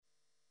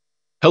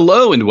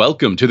Hello and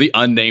welcome to the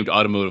Unnamed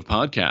Automotive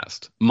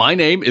Podcast. My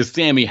name is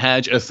Sammy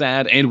Haj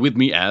Assad, and with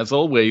me, as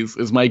always,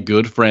 is my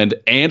good friend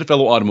and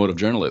fellow automotive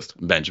journalist,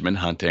 Benjamin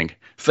Hunting.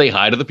 Say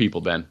hi to the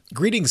people, Ben.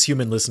 Greetings,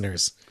 human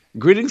listeners.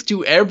 Greetings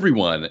to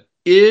everyone.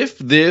 If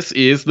this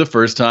is the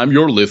first time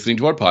you're listening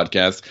to our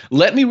podcast,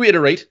 let me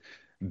reiterate,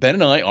 Ben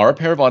and I are a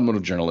pair of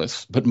automotive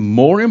journalists, but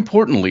more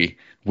importantly,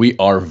 we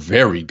are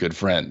very good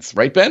friends.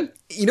 Right, Ben?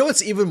 You know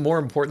what's even more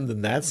important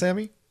than that,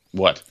 Sammy?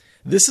 What?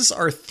 This is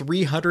our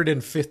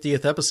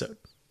 350th episode.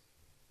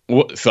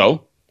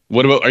 So?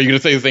 What about, are you going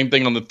to say the same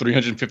thing on the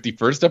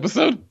 351st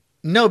episode?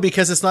 No,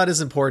 because it's not as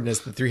important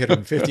as the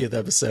 350th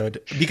episode.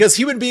 Because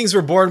human beings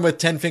were born with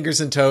 10 fingers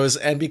and toes,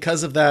 and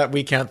because of that,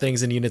 we count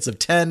things in units of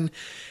 10.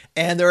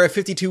 And there are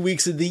 52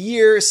 weeks of the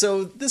year,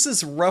 so this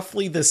is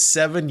roughly the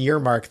 7-year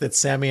mark that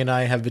Sammy and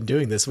I have been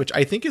doing this, which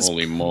I think is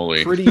Holy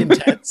moly. Pretty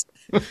intense.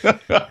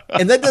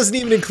 And that doesn't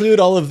even include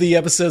all of the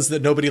episodes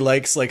that nobody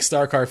likes, like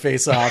Star Car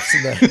Face-Offs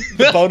and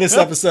the bonus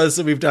episodes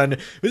that we've done.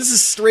 This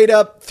is straight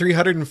up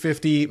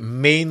 350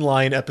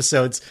 mainline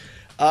episodes.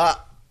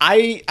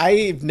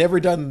 I've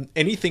never done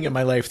anything in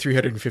my life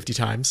 350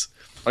 times.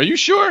 Are you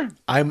sure?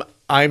 I'm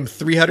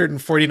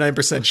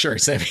 349% sure,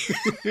 Sammy.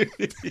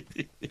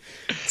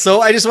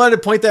 So I just wanted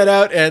to point that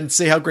out and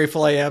say how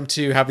grateful I am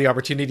to have the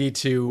opportunity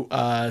to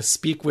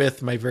speak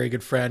with my very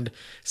good friend,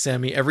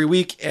 Sammy, every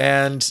week,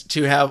 and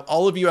to have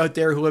all of you out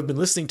there who have been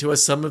listening to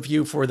us, some of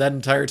you for that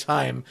entire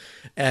time,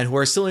 and who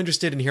are still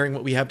interested in hearing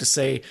what we have to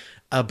say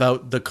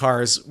about the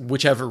cars,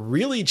 which have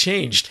really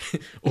changed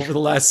over the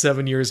last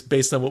 7 years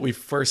based on what we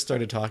first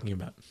started talking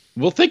about.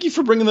 Well, thank you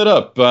for bringing that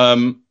up.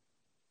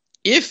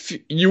 If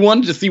you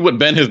wanted to see what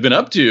Ben has been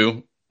up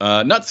to,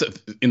 not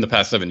in the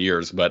past 7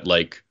 years, but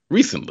like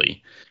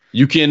recently,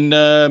 you can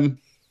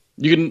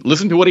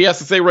listen to what he has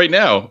to say right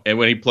now, and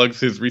when he plugs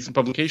his recent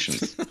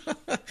publications.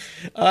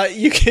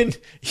 You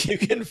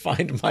can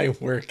find my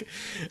work.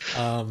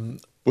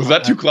 Was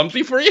that too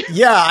clumsy for you?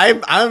 Yeah,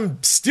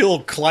 I'm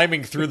still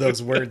climbing through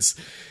those words.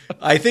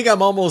 I think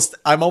I'm almost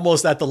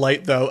at the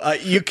light though.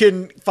 You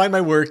can find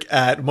my work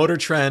at Motor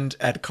Trend,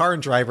 at Car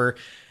and Driver,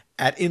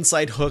 at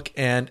Inside Hook,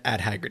 and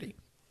at Haggerty.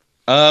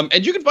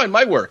 And you can find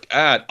my work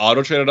at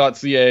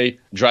autotrader.ca,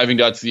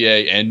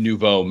 driving.ca, and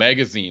Nouveau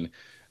Magazine.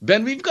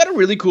 Ben, we've got a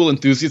really cool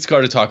enthusiast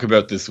car to talk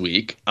about this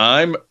week.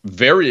 I'm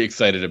very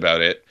excited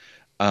about it.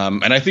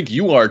 And I think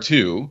you are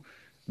too,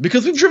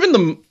 because we've driven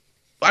them.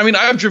 I mean,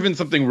 I've driven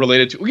something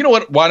related to, you know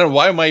what? Why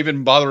am I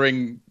even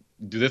bothering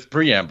do this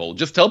preamble?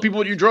 Just tell people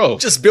what you drove.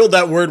 Just build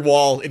that word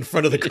wall in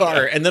front of the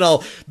car, and then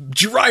I'll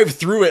drive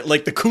through it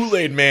like the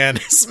Kool-Aid Man,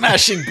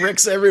 smashing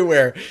bricks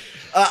everywhere.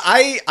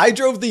 I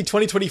drove the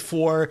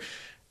 2024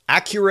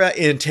 Acura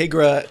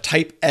Integra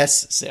Type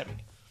S, Sammy.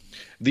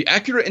 The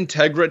Acura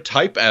Integra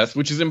Type S,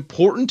 which is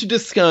important to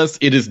discuss.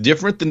 It is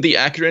different than the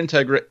Acura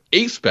Integra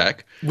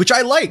A-Spec. Which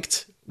I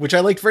liked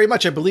very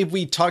much. I believe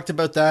we talked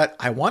about that,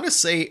 I want to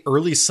say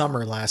early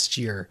summer last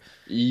year.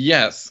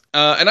 Yes.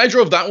 And I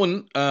drove that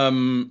one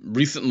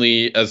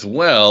recently as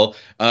well,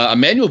 a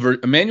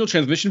manual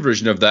transmission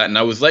version of that. And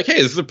I was like, hey,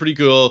 this is a pretty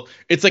cool,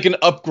 it's like an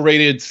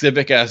upgraded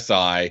Civic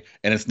Si,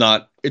 and it's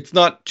not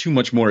too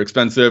much more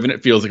expensive, and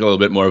it feels like a little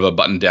bit more of a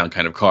button down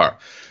kind of car.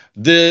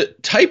 The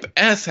Type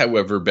S,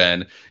 however,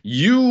 Ben,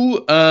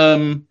 you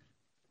seem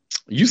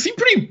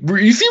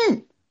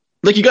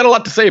like you got a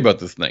lot to say about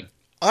this thing.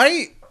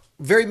 I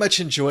very much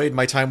enjoyed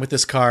my time with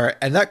this car,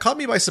 and that caught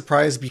me by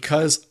surprise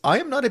because I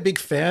am not a big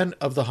fan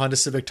of the Honda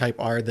Civic Type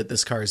R that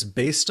this car is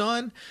based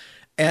on,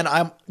 and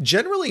I'm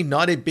generally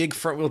not a big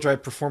front-wheel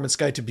drive performance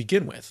guy to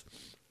begin with.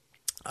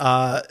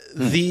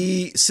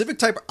 The Civic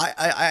Type,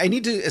 I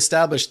need to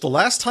establish, the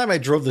last time I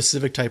drove the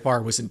Civic Type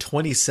R was in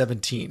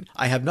 2017.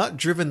 I have not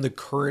driven the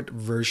current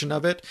version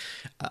of it.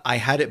 I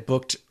had it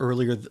booked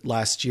earlier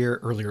last year.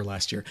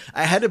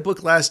 I had it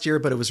booked last year,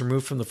 but it was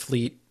removed from the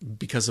fleet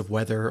because of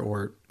weather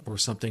or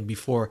something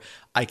before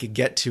I could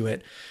get to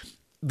it.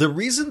 The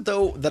reason,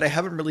 though, that I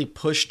haven't really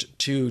pushed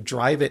to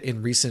drive it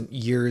in recent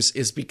years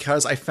is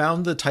because I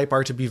found the Type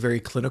R to be a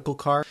very clinical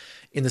car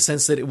in the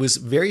sense that it was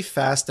very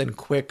fast and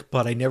quick,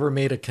 but I never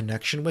made a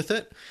connection with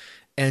it.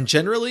 And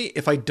generally,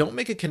 if I don't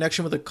make a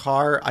connection with a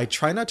car, I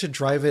try not to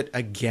drive it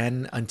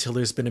again until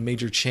there's been a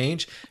major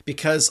change,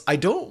 because I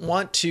don't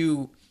want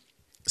to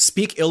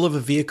speak ill of a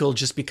vehicle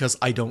just because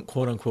I don't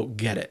quote unquote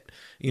get it.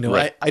 You know,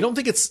 right. I don't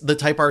think the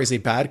Type R is a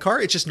bad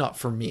car. It's just not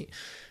for me.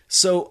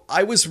 So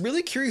I was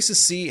really curious to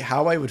see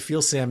how I would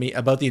feel, Sammy,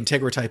 about the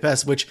Integra Type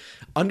S, which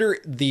under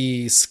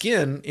the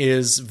skin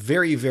is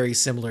very, very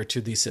similar to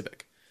the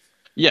Civic.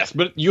 Yes,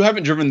 but you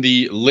haven't driven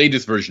the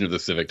latest version of the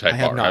Civic Type R.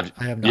 I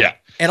have not. Yeah.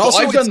 And so also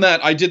I've done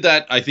that. I did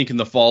that, I think, in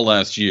the fall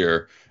last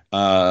year.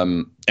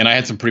 And I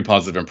had some pretty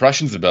positive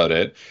impressions about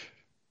it.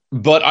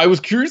 But I was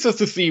curious as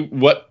to see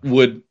what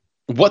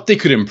they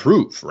could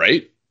improve,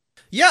 right?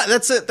 Yeah,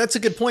 that's a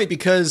good point,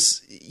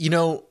 because, you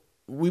know,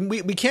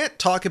 we can't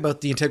talk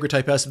about the Integra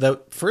Type S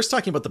without first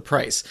talking about the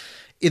price.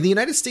 In the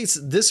United States,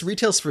 this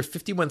retails for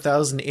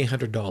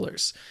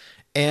 $51,800.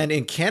 And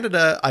in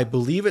Canada, I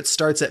believe it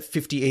starts at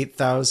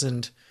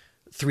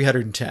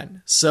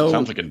 $58,310. So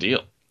sounds like a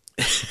deal.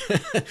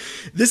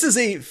 This is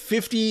a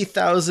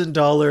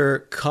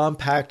 $50,000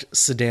 compact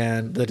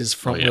sedan that is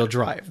front wheel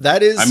drive.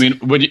 That is, I mean,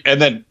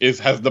 and then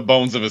has the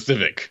bones of a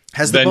Civic.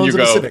 Has the bones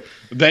of a Civic.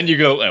 Then you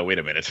go, oh, wait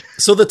a minute.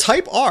 So the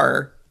Type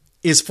R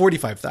is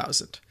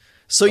 $45,000.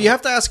 So you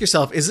have to ask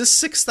yourself, is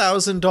this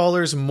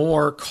 $6,000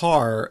 more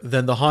car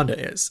than the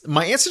Honda is?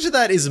 My answer to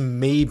that is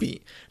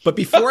maybe. But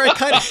before I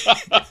kind of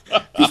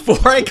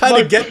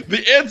get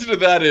the answer to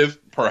that is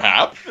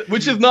perhaps,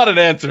 which is not an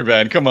answer,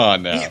 man. Come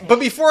on now.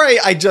 But before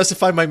I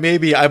justify my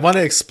maybe, I want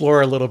to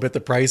explore a little bit the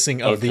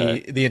pricing of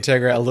the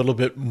Integra a little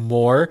bit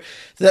more.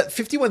 That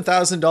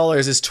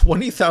 $51,000 is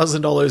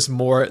 $20,000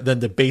 more than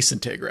the base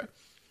Integra.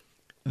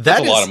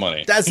 That's a lot of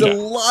money. That's a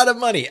lot of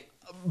money.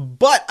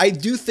 But I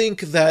do think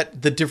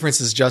that the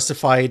difference is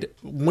justified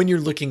when you're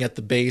looking at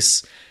the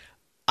base.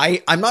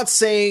 I'm not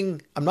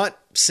saying the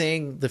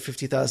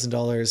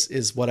 $50,000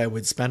 is what I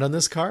would spend on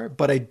this car,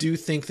 but I do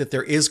think that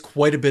there is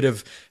quite a bit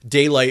of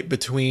daylight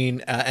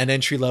between an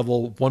entry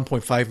level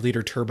 1.5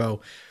 liter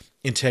turbo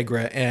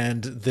Integra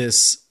and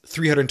this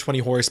 320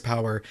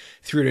 horsepower,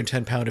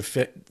 310 pound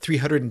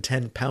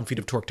feet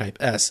of torque Type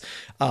S.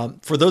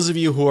 For those of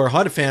you who are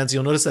Honda fans,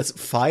 you'll notice that's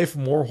 5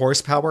 more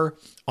horsepower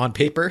on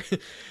paper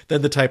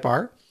than the Type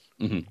R.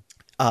 Mm-hmm.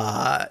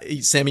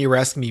 Sammy, you were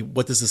asking me,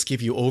 what does this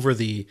give you over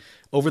the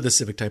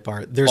Civic Type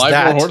R? There's 5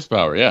 that, more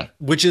horsepower, yeah,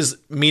 which is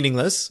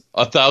meaningless.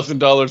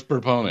 $1,000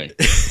 per pony.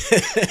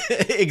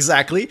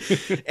 Exactly.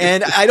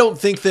 And I don't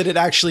think that it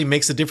actually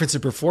makes a difference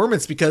in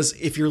performance, because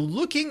if you're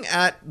looking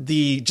at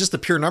just the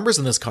pure numbers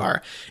in this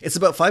car, it's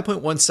about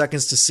 5.1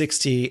 seconds to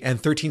 60 and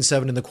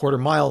 13.7 in the quarter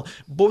mile.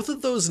 Both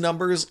of those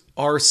numbers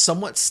are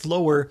somewhat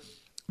slower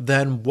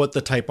than what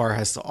the Type R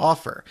has to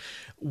offer.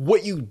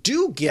 What you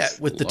do get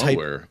with the Type,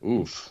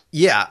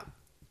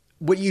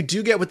 what you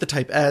do get with the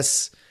Type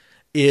S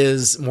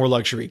is more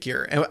luxury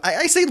gear. And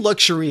I say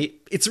luxury,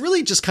 it's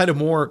really just kind of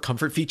more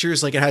comfort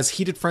features. Like, it has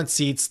heated front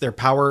seats, they're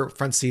power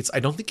front seats. I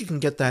don't think you can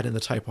get that in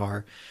the Type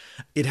R.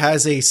 It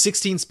has a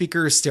 16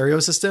 speaker stereo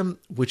system,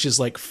 which is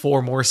like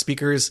 4 more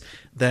speakers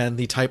than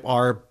the Type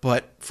R.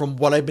 But from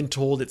what I've been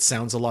told, it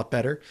sounds a lot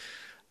better.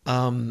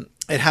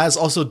 It has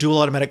also dual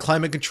automatic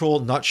climate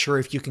control. Not sure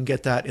if you can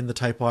get that in the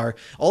Type R.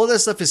 All of that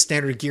stuff is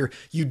standard gear.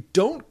 You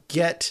don't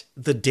get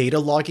the data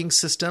logging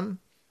system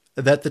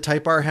that the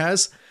Type R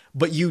has,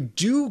 but you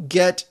do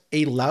get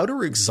a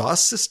louder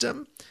exhaust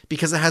system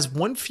because it has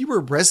 1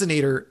 fewer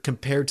resonator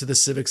compared to the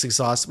Civic's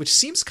exhaust, which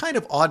seems kind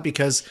of odd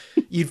because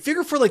you'd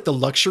figure for like the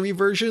luxury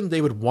version, they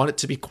would want it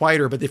to be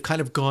quieter, but they've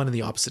kind of gone in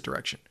the opposite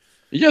direction.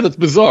 Yeah, that's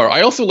bizarre.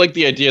 I also like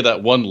the idea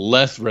that 1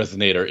 less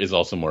resonator is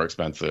also more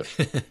expensive.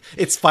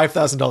 It's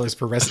 $5,000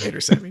 per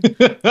resonator, Sammy.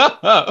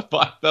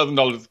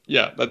 $5,000.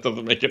 Yeah, that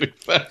doesn't make any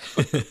sense.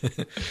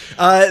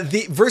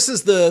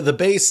 Versus the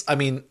base, I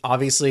mean,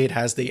 obviously it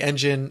has the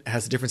engine,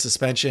 has a different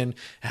suspension,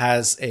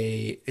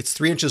 it's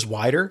 3 inches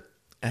wider.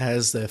 It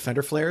has the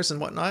fender flares and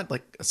whatnot,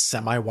 like a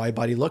semi-wide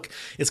body look.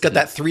 It's got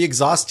that 3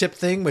 exhaust tip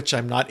thing, which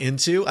I'm not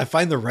into. I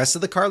find the rest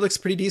of the car looks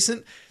pretty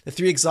decent. The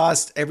 3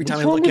 exhaust, every time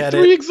I look at it,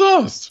 3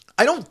 exhaust?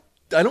 I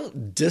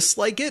don't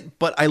dislike it,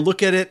 but I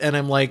look at it and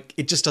I'm like,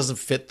 it just doesn't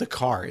fit the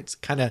car. It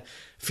kind of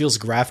feels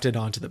grafted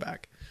onto the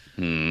back.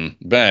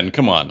 Ben,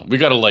 come on. We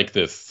got to like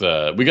this.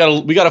 We got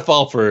to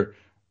fall for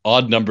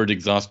odd numbered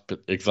exhaust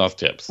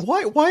tips.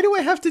 Why do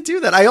I have to do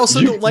that? I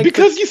also don't like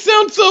because you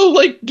sound so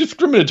like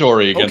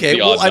discriminatory against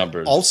the odd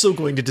numbers. I'm also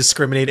going to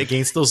discriminate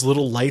against those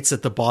little lights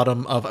at the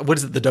bottom of what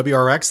is it, the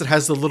WRX that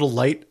has the little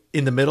light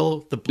in the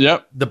middle,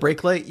 the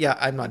brake light. Yeah,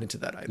 I'm not into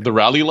that either. The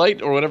rally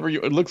light or whatever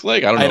it looks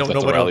like. I don't know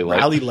what a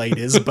rally light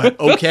is, but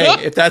okay,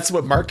 if that's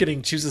what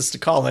marketing chooses to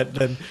call it,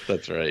 then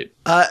that's right.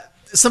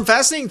 Some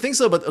fascinating things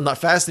though, but not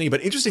fascinating,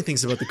 but interesting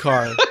things about the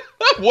car.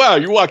 Wow,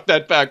 you walked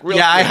that back real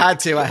quick. I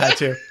had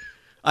to.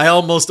 I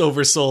almost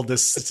oversold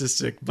this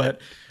statistic,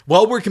 but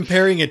while we're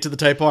comparing it to the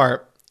Type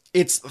R,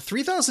 it's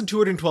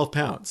 3,212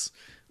 pounds,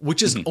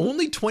 which is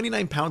only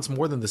 29 pounds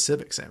more than the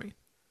Civic, Sammy.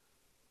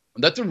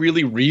 That's a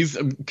really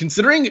reason,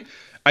 considering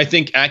I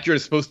think Acura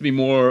is supposed to be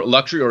more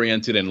luxury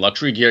oriented, and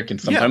luxury gear can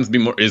sometimes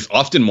is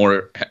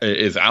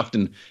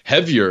often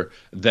heavier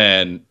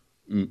than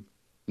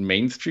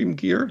mainstream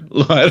gear,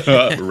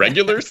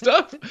 regular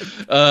stuff.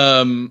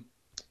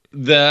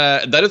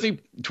 That is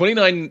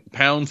 29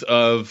 pounds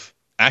of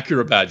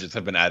Acura badges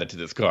have been added to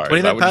this car.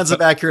 29 pounds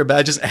of Acura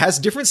badges. It has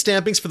different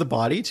stampings for the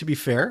body, to be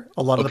fair,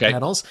 a lot of the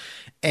panels.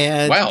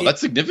 And wow, that's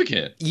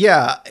significant.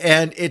 Yeah,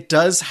 and it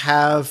does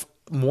have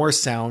more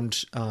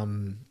sound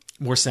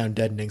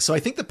deadening. So I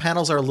think the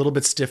panels are a little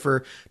bit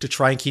stiffer to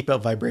try and keep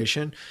out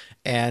vibration,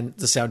 and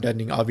the sound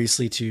deadening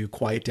obviously to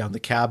quiet down the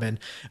cabin.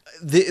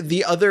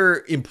 The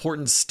other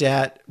important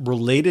stat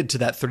related to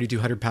that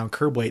 3,200 pound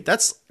curb weight,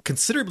 that's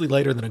considerably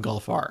lighter than a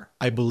Golf R,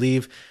 I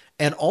believe.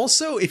 And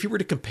also, if you were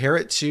to compare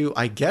it to,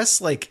 I guess,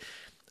 like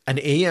an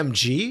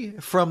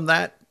AMG from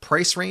that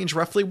price range,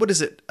 roughly, what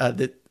is it?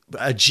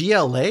 A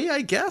GLA,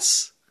 I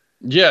guess?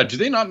 Yeah, do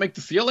they not make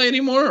the CLA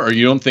anymore? Or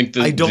you don't think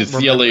the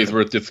CLA is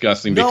worth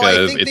discussing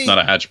because it's not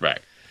a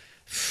hatchback?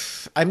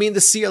 I mean, the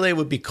CLA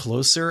would be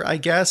closer, I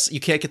guess. You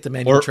can't get the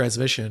manual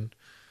transmission.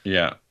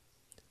 Yeah.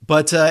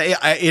 But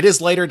it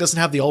is lighter. It doesn't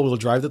have the all-wheel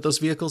drive that those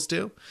vehicles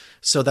do,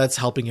 so that's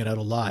helping it out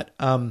a lot.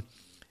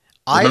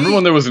 Remember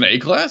when there was an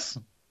A-Class?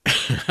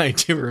 I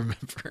do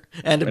remember.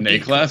 And an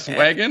A-Class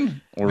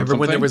wagon? Or remember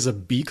when there was a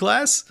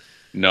B-Class?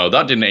 No,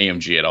 that didn't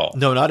AMG at all.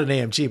 No, not an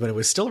AMG, but it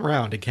was still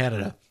around in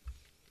Canada.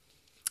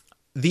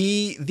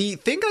 The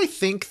thing I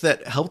think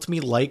that helped me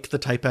like the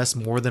Type S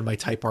more than my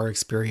Type R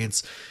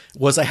experience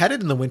was I had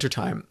it in the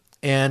wintertime.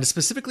 And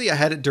specifically, I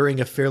had it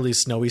during a fairly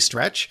snowy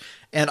stretch.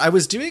 And I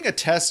was doing a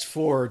test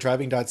for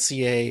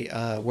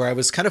driving.ca where I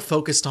was kind of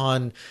focused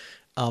on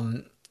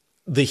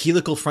the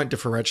helical front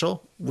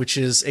differential, which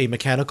is a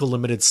mechanical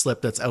limited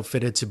slip that's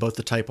outfitted to both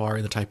the Type R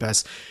and the Type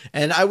S.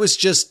 And I was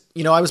just,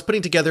 I was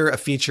putting together a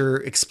feature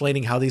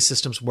explaining how these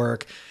systems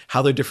work,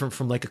 how they're different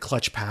from like a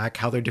clutch pack,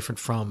 how they're different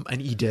from an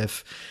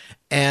e-diff.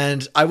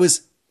 And I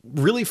was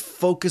really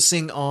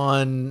focusing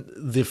on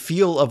the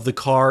feel of the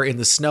car in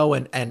the snow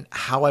and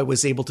how I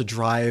was able to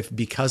drive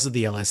because of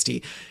the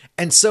LSD.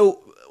 And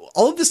so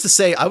all of this to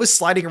say, I was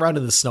sliding around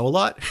in the snow a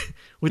lot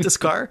with this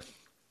car.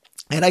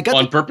 And I got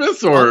on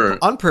purpose or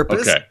on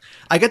purpose. Okay.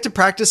 I got to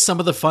practice some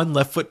of the fun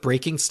left foot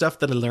braking stuff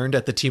that I learned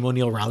at the Team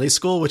O'Neill Rally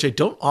School, which I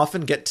don't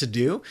often get to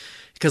do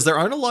because there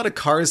aren't a lot of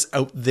cars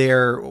out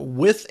there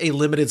with a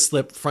limited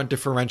slip front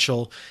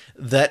differential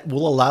that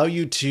will allow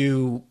you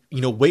to,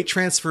 weight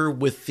transfer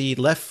with the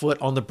left foot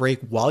on the brake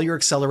while you're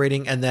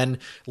accelerating and then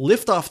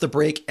lift off the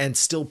brake and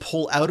still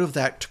pull out of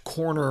that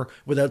corner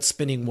without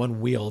spinning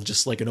one wheel,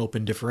 just like an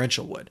open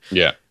differential would.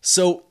 Yeah.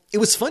 So it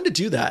was fun to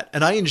do that,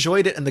 and I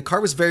enjoyed it, and the car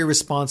was very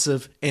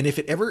responsive, and if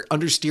it ever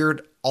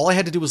understeered, all I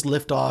had to do was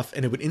lift off,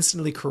 and it would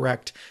instantly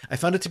correct. I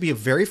found it to be a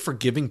very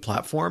forgiving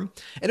platform,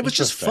 and it was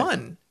just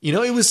fun.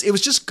 It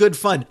was just good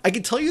fun. I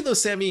can tell you, though,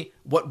 Sammy,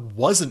 what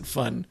wasn't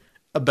fun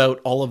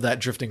about all of that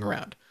drifting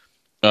around.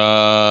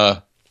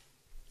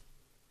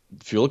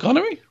 Fuel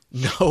economy?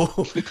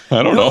 No.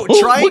 I don't know.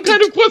 What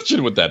kind of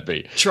question would that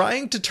be?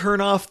 Trying to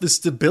turn off the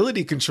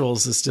stability control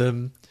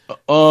system.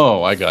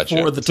 Oh, I got you.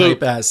 For the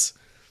Type S.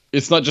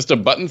 It's not just a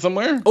button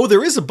somewhere? Oh,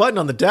 there is a button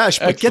on the dash,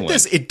 but Excellent. Get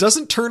this, it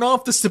doesn't turn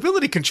off the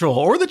stability control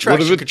or the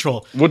traction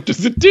control. What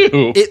does it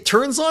do? It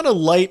turns on a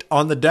light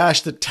on the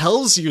dash that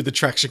tells you the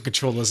traction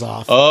control is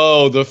off.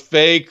 Oh, the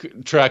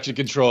fake traction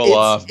control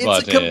off button.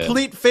 It's a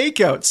complete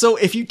fake out. So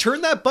if you turn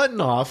that button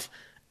off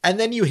and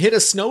then you hit a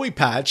snowy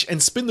patch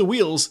and spin the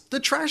wheels, the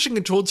traction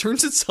control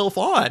turns itself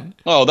on.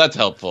 Oh, that's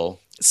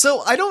helpful.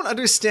 So I don't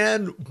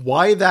understand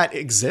why that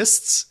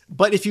exists,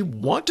 but if you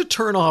want to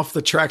turn off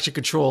the traction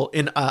control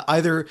in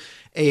either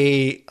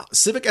a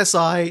Civic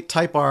Si,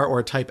 Type R,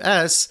 or Type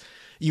S,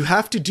 you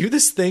have to do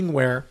this thing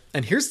where,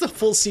 and here's the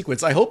full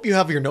sequence. I hope you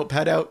have your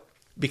notepad out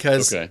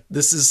because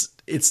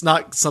it's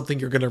not something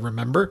you're going to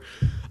remember.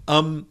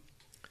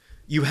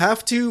 You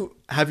have to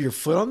have your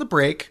foot on the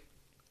brake.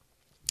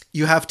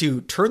 You have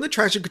to turn the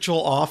traction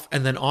control off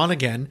and then on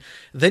again.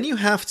 Then you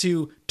have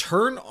to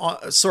turn on,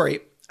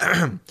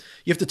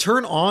 you have to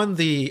turn on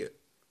the,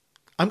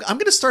 I'm going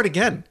to start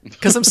again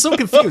because I'm so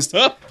confused.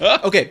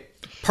 Okay.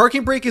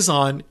 Parking brake is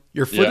on.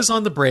 Your foot is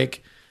on the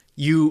brake.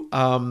 You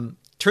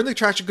turn the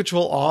traction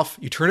control off.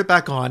 You turn it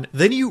back on.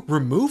 Then you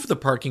remove the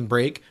parking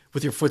brake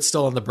with your foot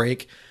still on the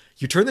brake.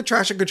 You turn the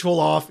traction control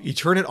off. You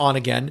turn it on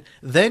again.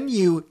 Then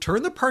you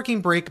turn the parking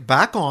brake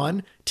back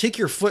on. Take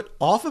your foot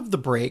off of the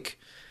brake.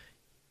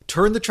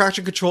 Turn the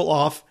traction control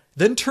off.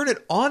 Then turn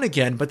it on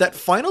again. But that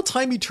final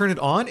time you turn it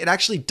on, it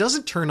actually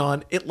doesn't turn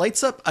on. It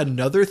lights up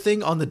another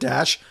thing on the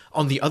dash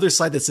on the other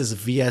side that says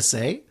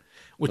VSA,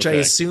 which I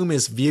assume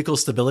is Vehicle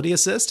Stability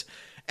Assist.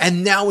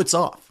 And now it's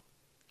off.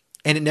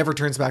 And it never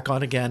turns back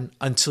on again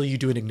until you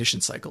do an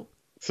ignition cycle.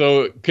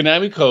 So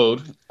Konami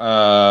code.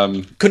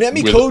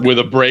 Code with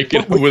a brake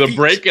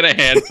and a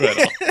hand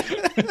pedal.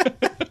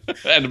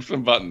 And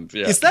some buttons,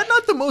 yeah. Is that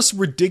not the most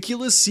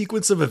ridiculous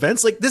sequence of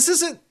events? Like this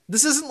isn't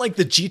like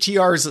the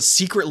GTR's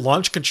secret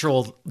launch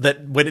control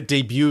that when it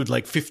debuted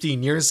like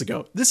 15 years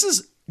ago. This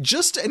is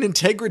just an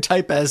Integra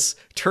Type S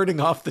turning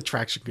off the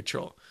traction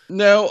control.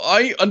 Now,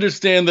 I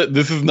understand that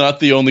this is not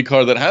the only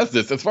car that has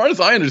this. As far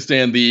as I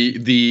understand,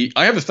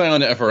 I have a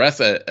Scion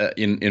FRS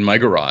in my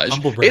garage.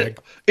 Humble brag.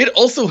 It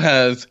also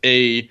has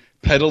a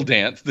pedal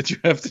dance that you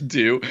have to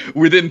do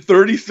within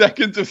 30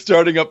 seconds of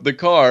starting up the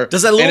car.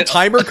 Does that little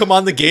timer come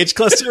on the gauge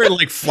cluster and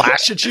like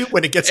flash at you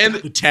when it gets to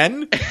the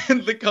 10?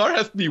 And the car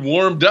has to be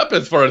warmed up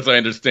as far as I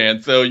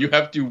understand. So you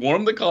have to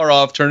warm the car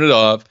off, turn it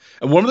off,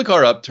 and warm the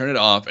car up, turn it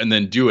off, and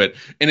then do it.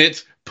 And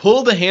it's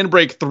pull the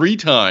handbrake 3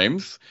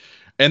 times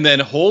and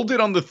then hold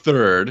it on the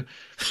third,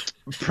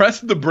 press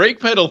the brake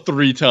pedal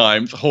 3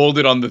 times, hold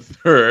it on the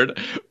third,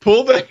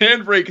 pull the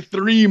handbrake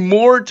 3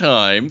 more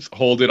times,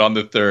 hold it on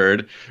the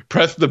third,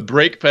 press the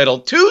brake pedal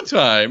 2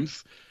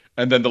 times,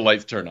 and then the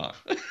lights turn on.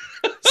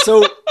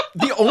 So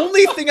the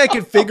only thing I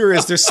can figure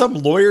is there's some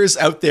lawyers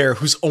out there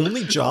whose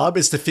only job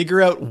is to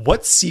figure out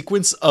what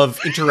sequence of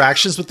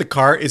interactions with the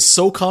car is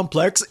so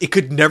complex it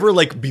could never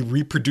like be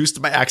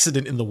reproduced by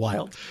accident in the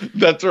wild.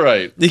 That's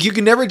right. Like you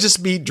can never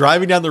just be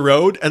driving down the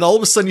road and all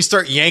of a sudden you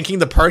start yanking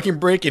the parking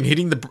brake and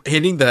hitting the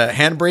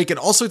handbrake and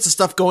all sorts of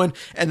stuff going,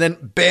 and then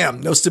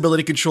bam, no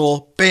stability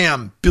control,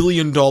 bam, $1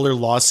 billion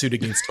lawsuit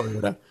against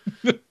Toyota.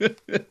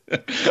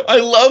 I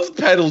love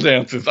pedal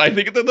dances. I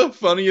think they're the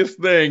funniest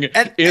thing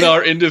in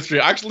our industry.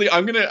 Actually,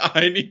 I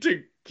need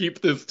to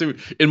keep this too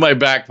in my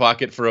back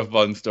pocket for a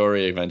fun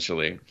story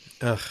eventually.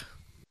 Ugh.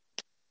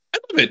 I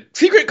love it.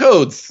 Secret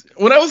codes.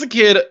 When I was a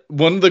kid,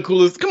 one of the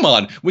coolest, come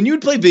on, when you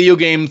would play video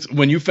games,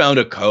 when you found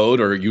a code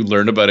or you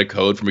learned about a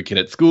code from a kid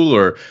at school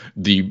or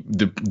the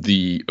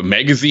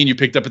magazine you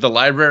picked up at the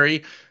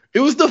library, it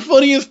was the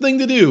funniest thing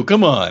to do.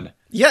 Come on.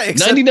 Yeah,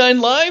 99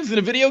 lives in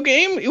a video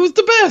game? It was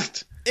the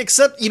best.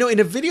 Except, in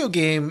a video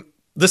game,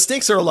 the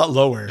stakes are a lot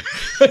lower.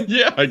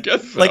 Yeah, I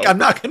guess so. Like, I'm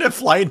not going to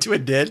fly into a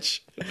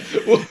ditch.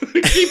 Well,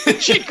 keep the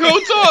cheat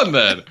codes on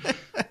then.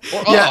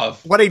 Or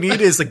off. What I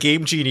need is a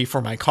Game Genie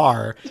for my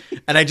car.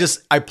 And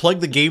I plug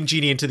the Game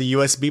Genie into the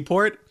USB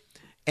port.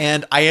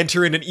 And I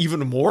enter in an even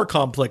more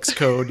complex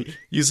code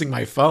using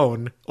my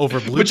phone over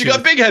Bluetooth. But you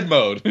got big head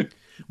mode.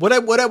 What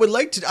I would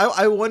like to,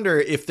 I wonder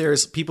if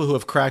there's people who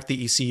have cracked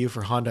the ECU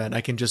for Honda and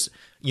I can just,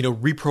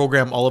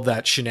 reprogram all of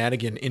that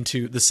shenanigan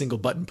into the single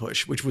button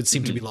push, which would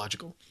seem to be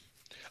logical.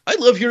 I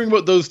love hearing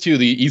about those too.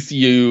 The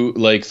ECU,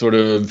 like sort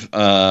of,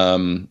 not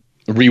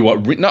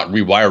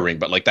rewiring,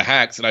 but like the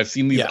hacks. And I've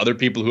seen these other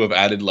people who have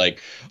added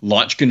like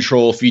launch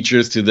control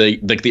features to the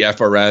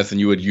FRS, and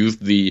you would use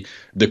the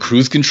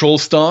cruise control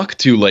stock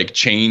to like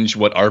change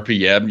what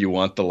RPM you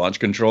want the launch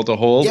control to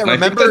hold. Yeah, and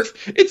remember,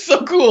 it's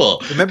so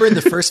cool. Remember in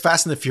the first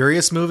Fast and the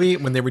Furious movie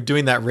when they were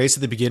doing that race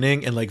at the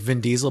beginning, and like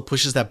Vin Diesel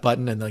pushes that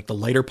button and like the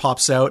lighter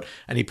pops out,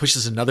 and he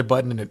pushes another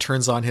button and it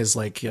turns on his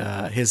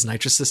his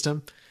nitrous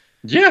system.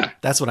 Yeah,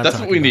 that's what I'm. That's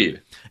talking what we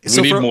about. need.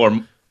 So we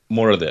need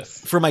more of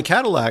this. For my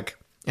Cadillac,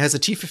 it has a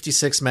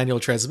T56 manual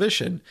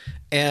transmission,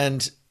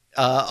 and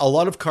a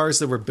lot of cars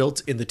that were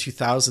built in the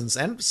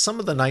 2000s and some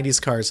of the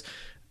 90s cars,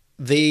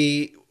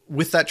 they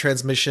with that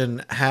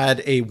transmission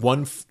had a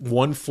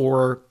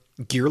 1-4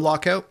 gear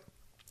lockout.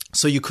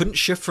 So you couldn't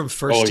shift from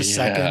first to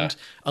second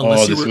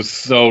unless this was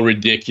so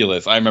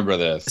ridiculous. I remember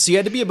this. So you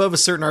had to be above a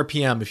certain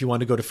RPM if you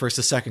wanted to go to first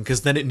to second,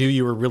 because then it knew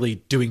you were really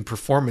doing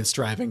performance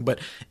driving. But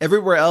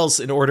everywhere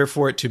else, in order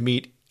for it to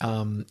meet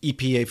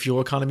EPA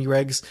fuel economy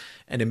regs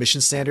and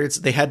emission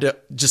standards, they had to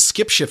just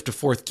skip shift to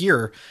fourth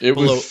gear. It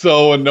was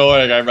so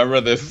annoying. I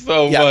remember this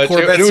so much.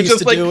 Corvettes it was used just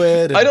to like, do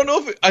it. I don't know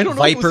if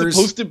it was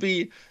supposed to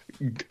be.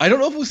 I don't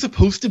know if it was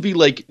supposed to be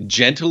like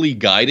gently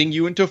guiding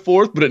you into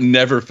fourth, but it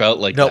never felt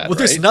like that. Well,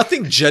 there's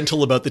nothing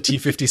gentle about the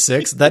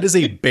T56. That is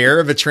a bear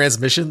of a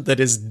transmission that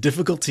is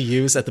difficult to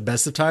use at the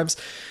best of times.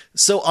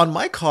 So on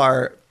my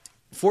car,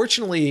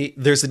 fortunately,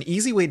 there's an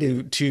easy way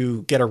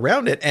to get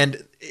around it.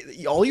 And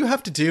all you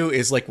have to do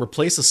is like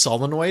replace a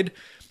solenoid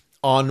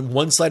on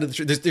one side of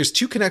the, there's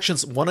two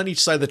connections, one on each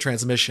side of the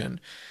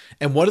transmission.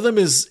 And one of them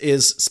is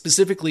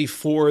specifically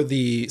for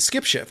the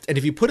skip shift. And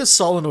if you put a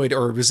solenoid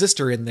or a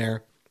resistor in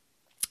there,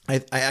 I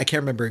can't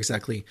remember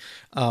exactly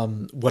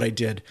what I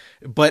did,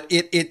 but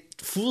it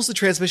fools the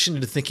transmission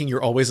into thinking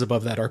you're always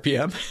above that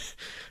RPM.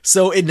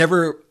 So it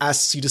never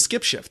asks you to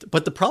skip shift.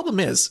 But the problem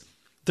is,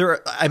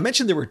 I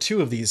mentioned there were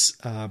two of these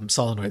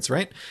solenoids,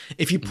 right?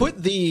 If you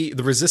put the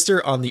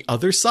resistor on the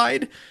other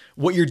side,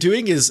 what you're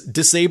doing is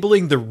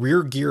disabling the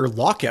rear gear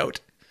lockout.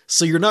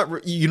 So you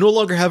no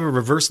longer have a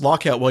reverse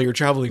lockout while you're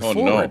traveling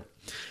forward. No.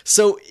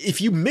 So if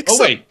you mix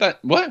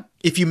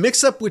if you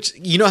mix up, which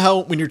you know how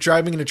when you're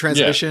driving in a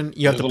transmission,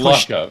 you have to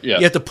push, you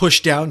have to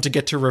push down to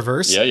get to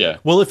reverse. Yeah.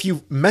 Well, if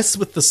you mess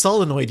with the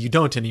solenoid, you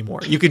don't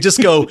anymore. You could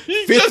just go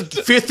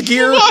fifth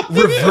gear,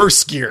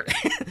 reverse gear.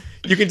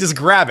 You can just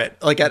grab it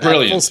like at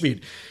full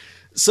speed.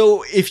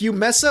 So if you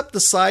mess up the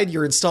side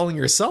you're installing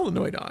your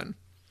solenoid on,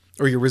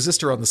 or your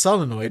resistor on the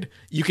solenoid,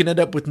 you can end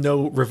up with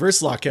no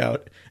reverse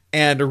lockout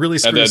and really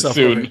screw yourself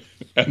over.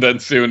 And then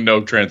soon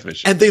no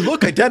transmission. And they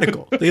look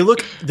identical.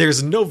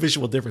 There's no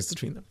visual difference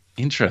between them.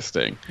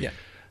 Interesting. Yeah.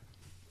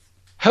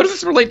 How does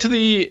this relate to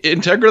the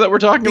Integra that we're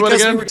talking about again?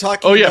 Because we were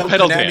talking about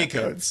pedal Konami dance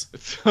codes.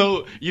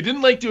 So you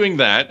didn't like doing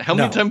that. How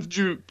many times did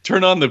you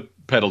turn on the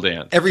pedal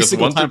dance? Every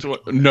single time.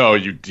 No,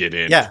 you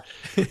didn't. Yeah.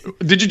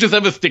 Did you just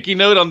have a sticky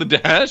note on the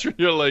dash? Or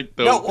you're like,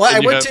 no,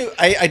 well,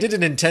 I did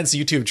an intense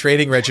YouTube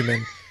training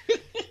regimen.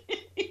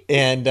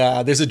 And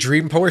there's a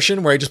dream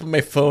portion where I just put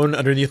my phone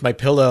underneath my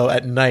pillow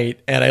at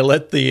night, and I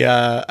let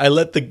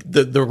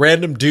the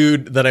random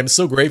dude that I'm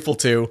so grateful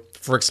to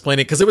for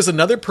explaining, because there was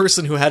another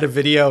person who had a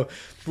video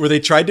where they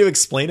tried to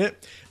explain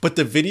it, but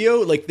the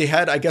video, like they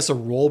had, I guess, a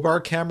roll bar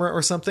camera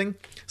or something.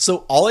 So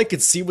all I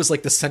could see was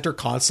like the center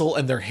console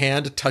and their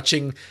hand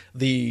touching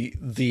the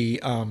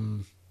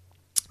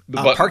The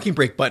button. Parking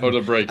brake button. Or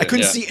the brake. I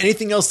couldn't see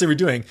anything else they were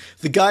doing.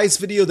 The guy's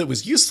video that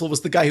was useful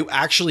was the guy who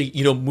actually,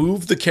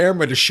 moved the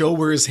camera to show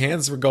where his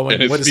hands were going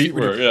and what his feet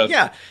were. Yes.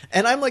 Yeah.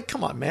 And I'm like,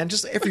 come on, man,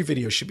 just every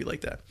video should be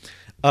like that.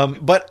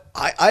 But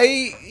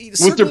I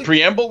was there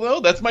preamble though?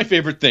 That's my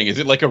favorite thing. Is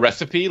it like a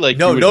recipe? Like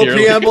no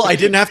preamble. I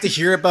didn't have to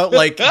hear about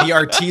like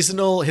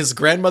his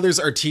grandmother's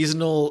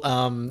artisanal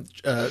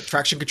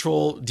traction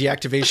control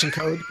deactivation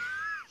code.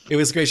 It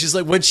was great. She's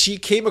like, when she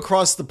came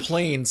across the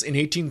plains in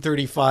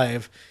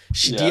 1835,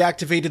 she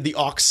deactivated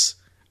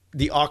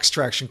the aux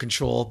traction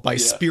control by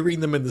spearing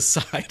them in the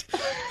side.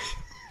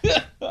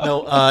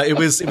 No, it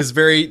was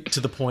very to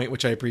the point,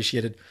 which I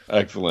appreciated.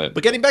 Excellent.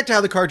 But getting back to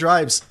how the car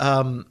drives,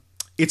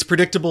 it's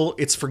predictable,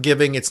 it's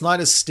forgiving, it's not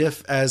as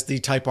stiff as the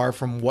Type R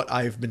from what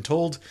I've been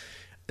told,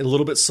 a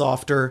little bit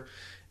softer,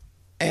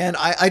 and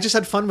I just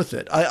had fun with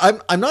it.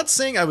 I'm not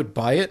saying I would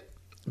buy it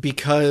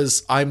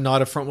because I'm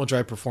not a front-wheel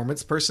drive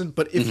performance person,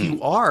 but if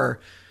you are,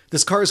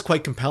 this car is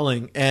quite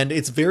compelling, and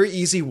it's very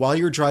easy while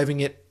you're driving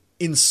it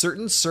in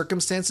certain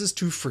circumstances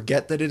to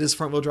forget that it is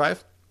front-wheel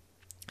drive.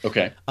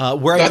 Okay.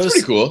 That's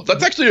pretty cool.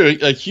 That's actually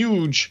a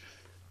huge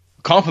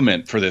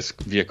compliment for this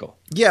vehicle.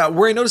 Yeah,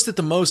 where I noticed it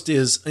the most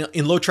is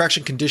in low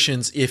traction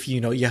conditions. If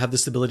you have the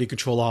stability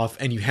control off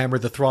and you hammer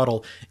the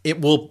throttle, it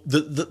will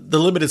the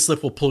limited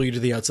slip will pull you to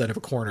the outside of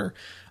a corner,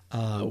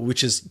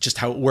 which is just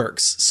how it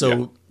works.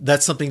 So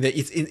that's something that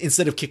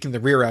instead of kicking the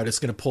rear out, it's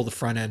going to pull the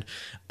front end.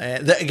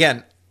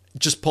 Again,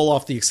 just pull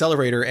off the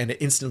accelerator and it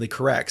instantly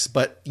corrects.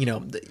 But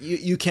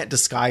you can't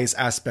disguise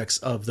aspects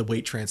of the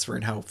weight transfer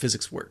and how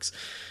physics works.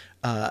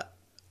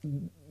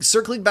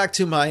 Circling back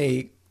to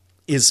my,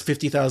 is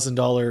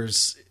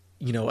 $50,000,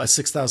 a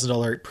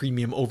 $6,000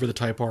 premium over the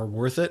Type R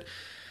worth it?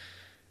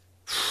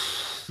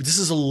 This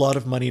is a lot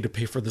of money to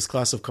pay for this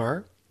class of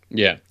car.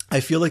 Yeah.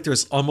 I feel like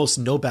there's almost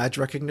no badge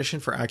recognition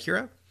for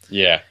Acura.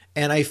 Yeah.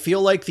 And I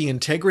feel like the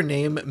Integra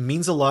name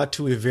means a lot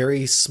to a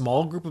very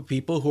small group of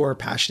people who are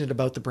passionate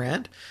about the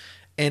brand.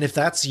 And if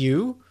that's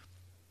you,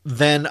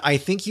 then I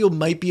think you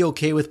might be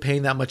okay with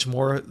paying that much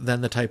more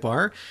than the Type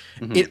R.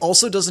 Mm-hmm. It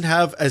also doesn't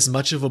have as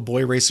much of a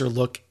boy racer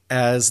look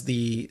as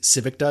the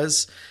Civic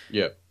does.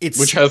 Yeah.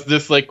 Which has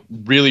this like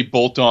really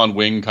bolt-on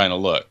wing kind of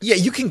look. Yeah,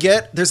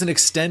 there's an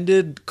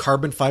extended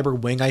carbon fiber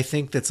wing, I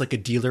think, that's like a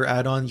dealer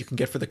add-on you can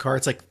get for the car.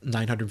 It's like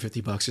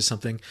 $950 or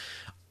something.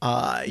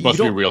 Must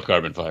be real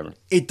carbon fiber.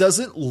 It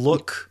doesn't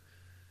look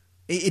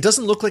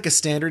like a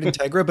standard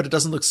Integra, but it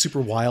doesn't look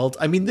super wild.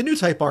 I mean, the new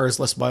Type R is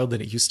less wild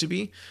than it used to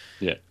be.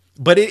 Yeah.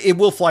 But it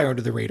will fly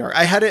under the radar.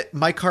 I had it.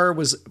 My car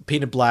was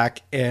painted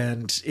black,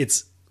 and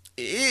it's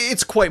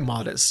quite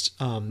modest.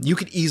 You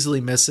could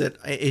easily miss it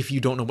if you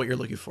don't know what you're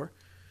looking for.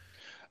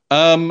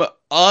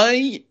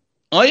 I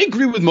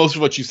agree with most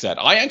of what you said.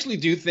 I actually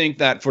do think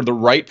that for the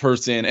right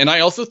person, and I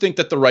also think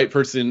that the right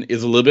person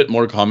is a little bit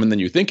more common than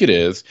you think it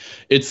is.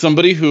 It's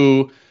somebody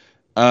who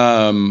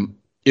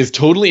is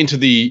totally into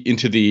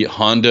the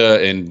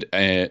Honda and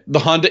the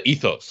Honda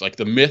ethos, like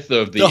the myth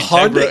of the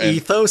Honda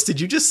ethos. Did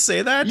you just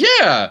say that?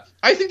 Yeah,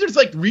 I think there's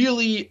like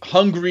really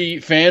hungry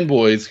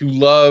fanboys who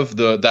love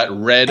that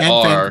red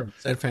R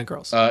and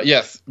fangirls.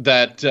 Yes,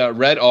 that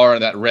red R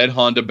and that red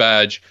Honda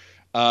badge,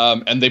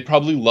 and they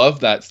probably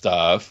love that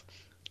stuff.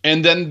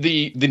 And then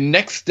the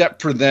next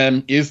step for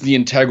them is the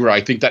Integra.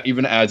 I think that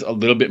even adds a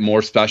little bit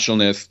more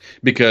specialness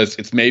because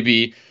it's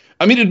maybe.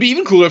 I mean, it'd be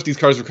even cooler if these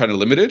cars were kind of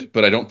limited,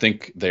 but I don't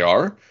think they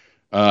are.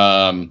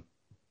 But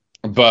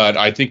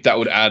I think that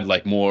would add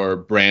like more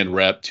brand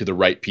rep to the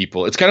right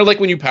people. It's kind of like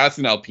when you pass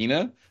an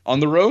Alpina on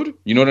the road.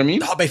 You know what I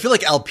mean? I feel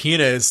like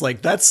Alpina is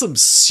like, that's some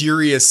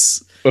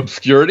serious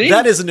obscurity.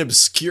 That is an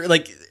obscure,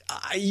 like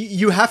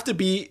you have to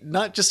be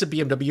not just a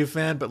BMW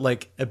fan, but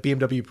like a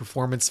BMW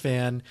performance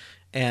fan.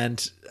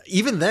 And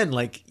even then,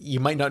 like you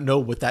might not know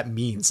what that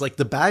means. Like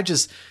the badge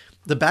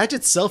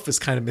itself is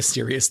kind of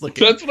mysterious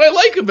looking. That's what I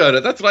like about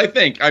it. That's what I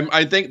think.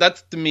 I think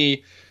that's to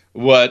me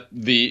what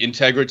the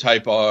Integra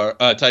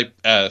Type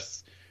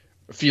S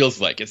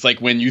feels like. It's like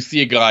when you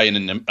see a guy in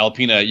an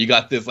Alpina, you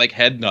got this like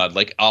head nod,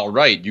 like, all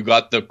right, you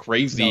got the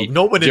crazy.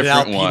 No one in an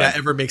Alpina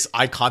ever makes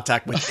eye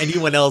contact with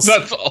anyone else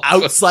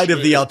outside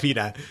of the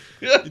Alpina.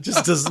 It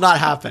just does not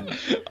happen.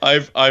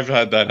 I've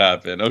had that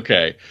happen.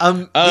 Okay.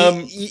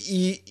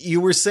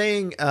 You were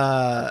saying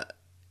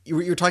you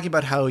were talking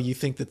about how you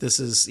think that this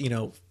is,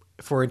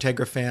 for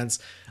Integra fans.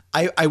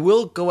 I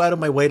will go out of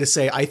my way to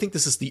say I think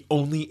this is the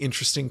only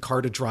interesting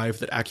car to drive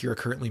that Acura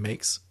currently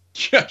makes.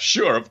 Yeah,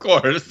 sure, of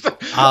course.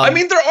 I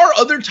mean, there are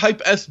other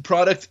Type S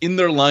products in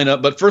their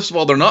lineup, but first of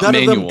all, they're not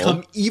manual. None of them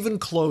come even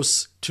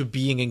close to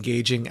being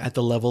engaging at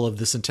the level of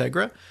this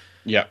Integra.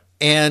 Yeah.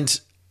 And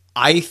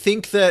I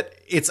think that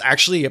it's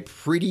actually a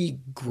pretty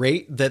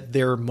great that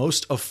their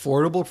most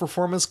affordable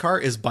performance car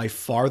is by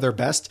far their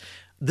best.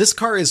 This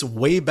car is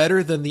way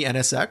better than the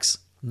NSX.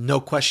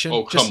 No question.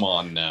 Oh, come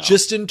on now.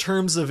 Just in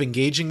terms of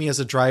engaging me as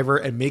a driver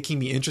and making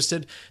me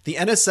interested, the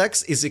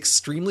NSX is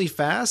extremely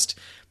fast,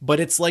 but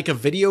it's like a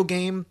video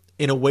game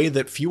in a way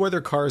that few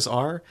other cars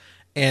are.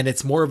 and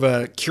it's more of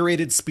a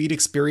curated speed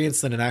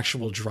experience than an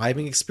actual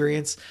driving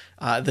experience.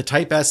 The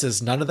Type S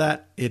is none of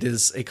that. It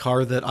is a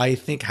car that I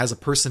think has a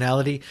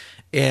personality,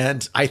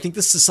 and I think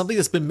this is something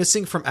that's been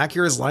missing from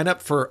Acura's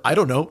lineup for, I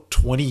don't know,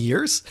 20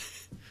 years.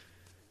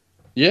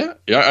 Yeah,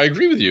 I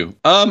agree with you.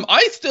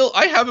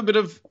 I have a bit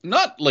of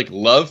not like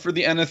love for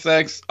the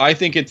NSX. I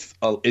think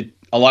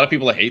a lot of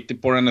people hate the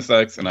poor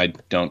NSX, and I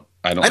don't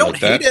like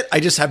hate that. it.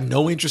 I just have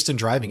no interest in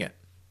driving it.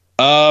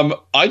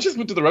 I just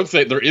went to the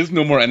website. There is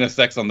no more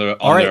NSX on their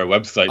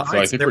website, so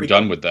I think we're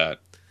done with that.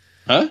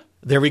 Huh?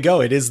 There we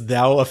go. It is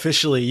now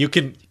officially.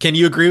 Can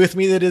you agree with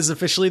me that it is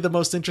officially the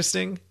most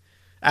interesting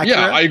Acura?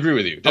 Yeah, I agree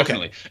with you,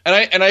 definitely.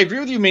 Okay. And I agree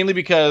with you mainly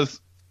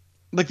because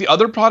like the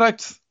other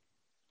products,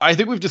 I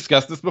think we've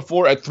discussed this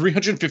before, at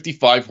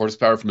 355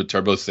 horsepower from a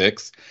Turbo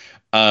 6,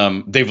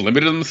 they've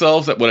limited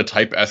themselves at what a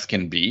Type S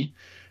can be,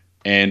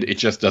 and it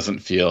just doesn't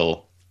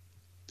feel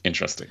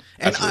interesting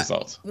as a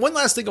result. One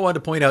last thing I wanted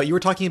to point out, you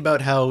were talking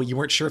about how you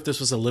weren't sure if this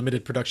was a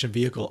limited production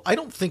vehicle. I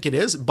don't think it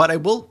is, but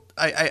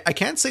I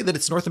can say that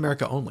it's North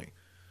America only.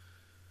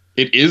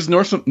 It is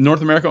North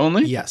America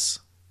only? Yes.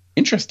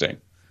 Interesting.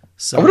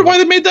 So, I wonder why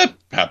they made that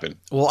happen.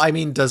 Well, I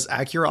mean, does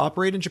Acura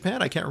operate in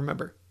Japan? I can't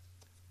remember.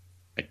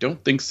 I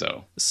don't think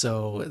so.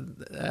 So,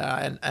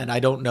 and I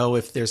don't know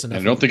if there's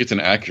enough. I don't think it's an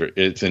Acura.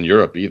 It's in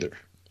Europe either.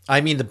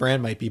 I mean, the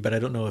brand might be, but I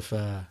don't know if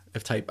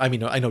Type. I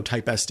mean, I know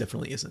Type S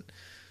definitely isn't.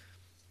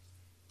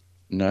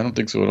 No, I don't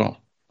think so at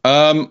all.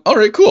 All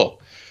right,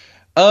 cool.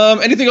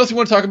 Anything else you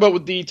want to talk about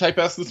with the Type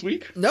S this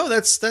week? No,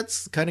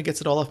 that's kind of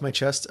gets it all off my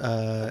chest.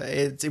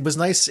 It was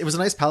nice. It was a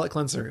nice palate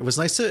cleanser. It was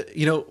nice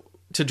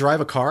to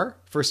drive a car,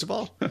 first of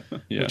all,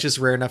 Yeah. which is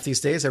rare enough these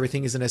days.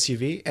 Everything is an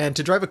SUV, and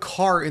to drive a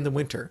car in the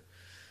winter.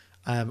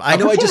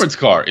 Performance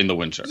car in the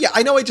winter. Yeah,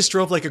 I know. I just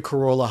drove like a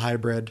Corolla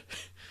hybrid,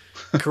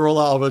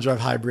 Corolla all-wheel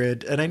drive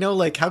hybrid, and I know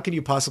like how can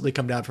you possibly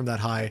come down from that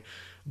high?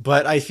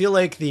 But I feel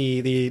like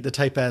the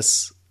Type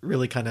S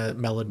really kind of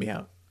mellowed me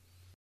out.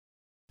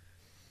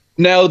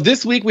 Now,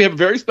 this week we have a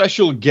very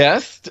special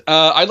guest.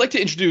 I'd like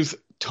to introduce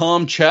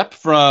Tom Chep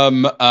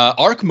from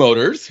Arc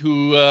Motors,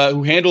 who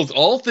handles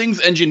all things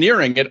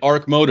engineering at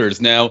Arc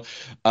Motors. Now,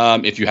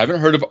 if you haven't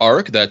heard of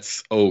Arc,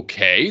 that's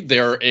okay.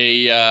 They're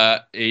a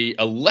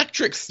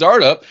electric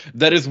startup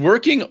that is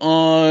working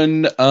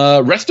on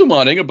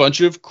resto-modding a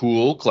bunch of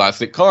cool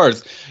classic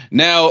cars.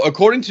 Now,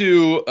 according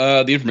to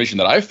the information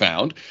that I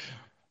found,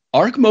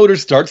 Arc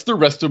Motors starts their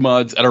resto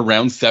mods at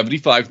around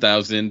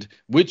 75,000,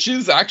 which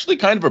is actually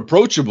kind of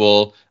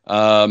approachable.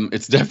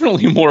 It's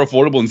definitely more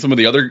affordable than some of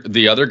the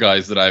other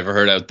guys that I've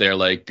heard out there,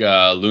 like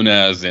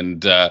Lunas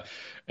and I've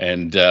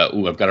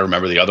got to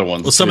remember the other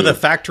ones. Well, some too. of the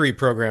factory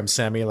programs,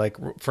 Sammy, like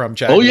from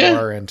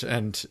Jaguar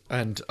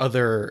and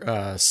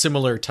other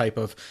similar type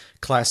of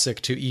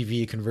classic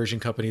to EV conversion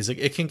companies,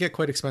 it can get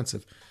quite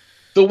expensive.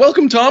 So,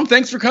 welcome, Tom.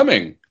 Thanks for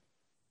coming.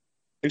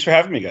 Thanks for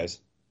having me, guys.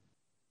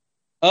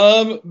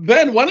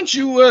 Ben, why don't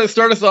you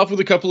start us off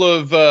with a couple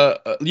of,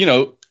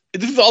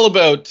 this is all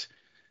about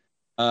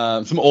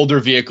some older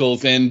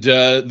vehicles, and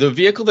the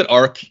vehicle that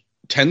Arc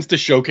tends to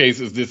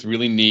showcase is this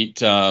really neat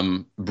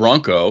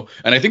Bronco,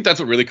 and I think that's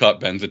what really caught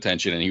Ben's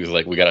attention, and he was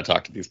like, we got to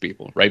talk to these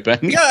people, right, Ben?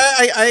 Yeah,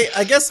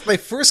 I guess my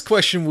first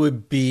question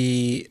would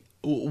be,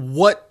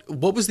 what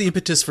was the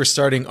impetus for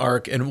starting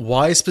Arc, and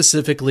why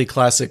specifically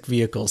classic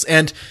vehicles?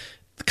 And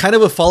kind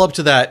of a follow-up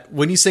to that,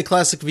 when you say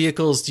classic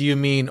vehicles, do you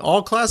mean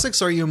all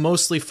classics, or are you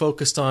mostly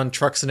focused on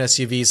trucks and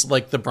SUVs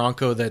like the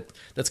Bronco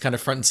that's kind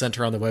of front and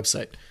center on the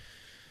website?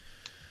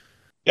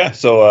 Yeah,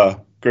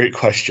 so great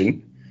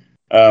question.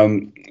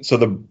 So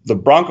the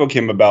Bronco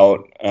came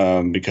about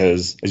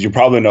because, as you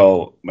probably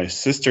know, my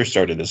sister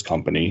started this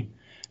company.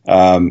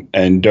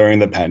 And during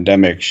the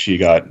pandemic, she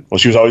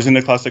was always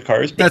into classic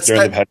cars. But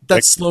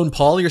That's Sloan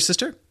Paul, your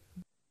sister?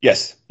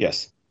 Yes.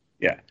 Yeah.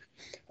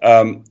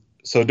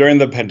 So during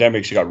the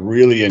pandemic, she got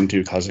really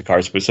into classic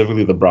cars,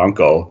 specifically the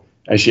Bronco,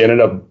 and she ended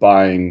up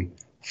buying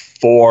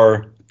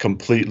 4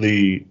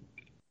 completely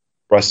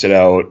rusted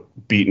out,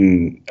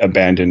 beaten,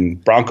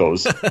 abandoned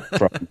Broncos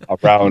from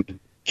around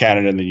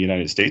Canada and the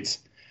United States.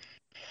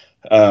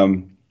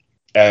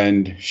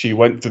 And she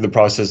went through the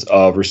process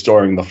of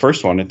restoring the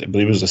first one. I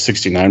believe it was a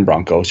 69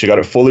 Bronco. She got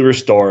it fully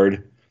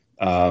restored,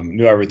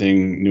 new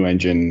everything, new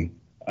engine,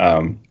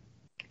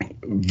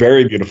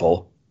 very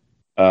beautiful.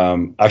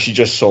 Actually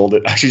just sold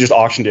it. Actually just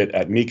auctioned it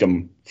at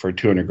Meekum for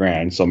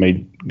 $200,000, so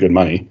made good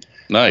money.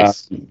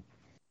 Nice.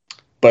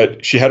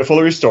 But she had it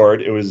fully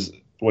restored.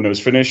 When it was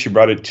finished, she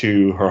brought it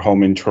to her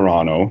home in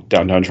Toronto,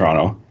 downtown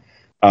Toronto,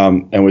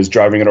 and was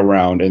driving it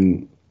around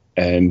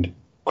and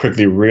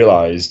quickly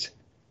realized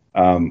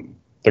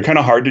they're kind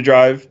of hard to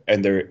drive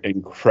and they're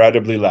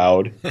incredibly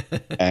loud,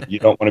 and you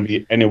don't want to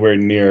be anywhere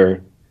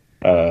near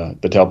the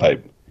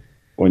tailpipe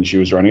when she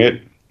was running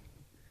it.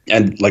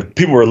 And like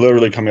people were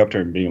literally coming up to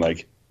her and being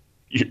like,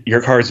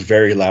 your car is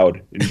very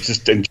loud,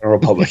 just in general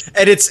public.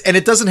 and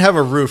it doesn't have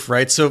a roof,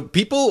 right? So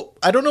people,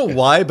 I don't know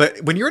why,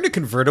 but when you're in a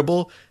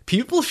convertible,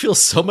 people feel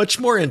so much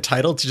more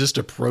entitled to just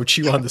approach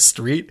you on the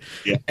street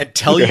and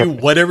tell you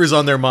whatever's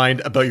on their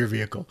mind about your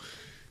vehicle.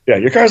 yeah,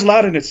 your car's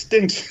loud and it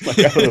stinks, like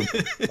out of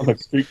on the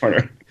street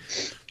corner.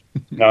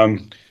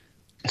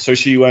 So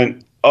she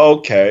went,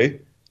 okay.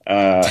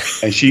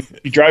 And she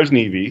drives an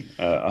EV,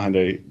 a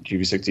Hyundai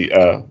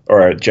GV60,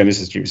 or a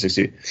Genesis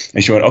GV60.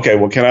 And she went, okay,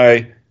 well, can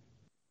I,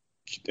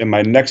 in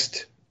my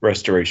next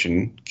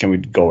restoration, can we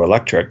go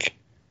electric?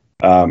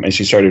 And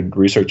she started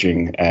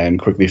researching and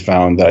quickly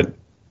found that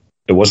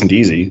it wasn't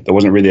easy. There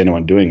wasn't really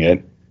anyone doing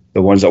it.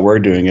 The ones that were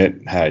doing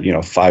it had,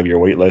 5-year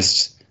wait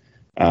lists.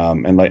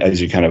 And like,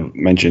 as you kind of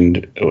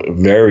mentioned,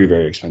 very,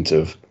 very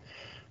expensive.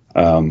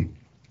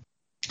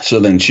 So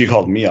then she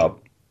called me up,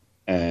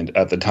 and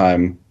at the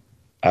time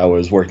I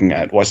was working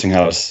at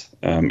Westinghouse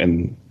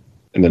in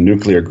the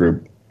nuclear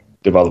group,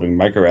 developing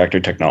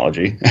microreactor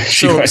technology.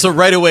 So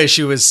right away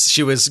she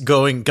was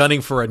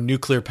gunning for a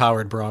nuclear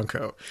powered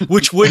Bronco,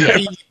 which would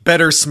be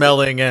better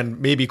smelling and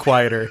maybe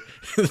quieter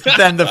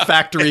than the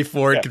factory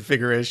Ford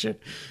configuration.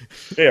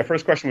 Yeah,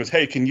 first question was,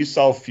 hey, can you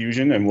solve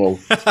fusion? And we'll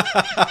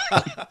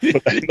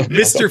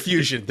Mr.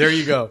 Fusion. There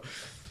you go.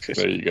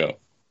 There you go.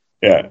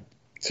 Yeah.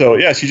 So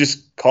yeah, she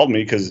just called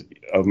me because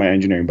of my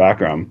engineering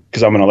background,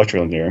 because I'm an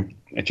electrical engineer.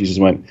 And she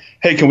just went,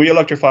 hey, can we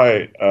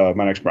electrify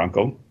my next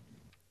Bronco?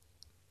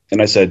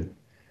 And I said,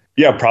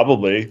 yeah,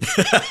 probably.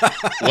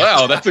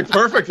 Wow, that's a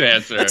perfect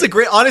answer.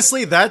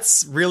 Honestly,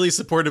 that's really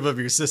supportive of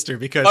your sister,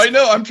 because I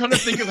know, I'm trying to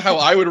think of how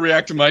I would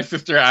react to my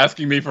sister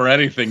asking me for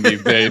anything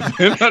these days.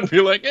 And I'd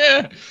be like,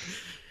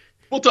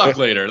 we'll talk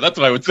later. That's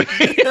what I would say.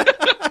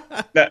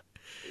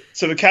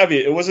 So the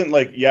caveat, it wasn't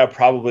like, yeah,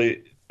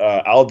 probably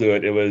I'll do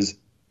it. It was,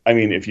 I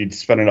mean, if you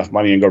spend enough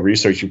money and go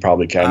research, you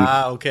probably can.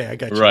 Okay, I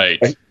got you. Right.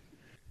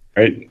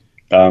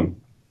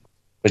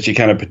 But she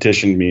kind of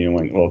petitioned me and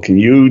went, well, can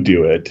you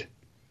do it?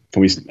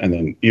 Can we? And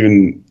then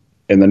even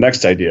in the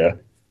next idea,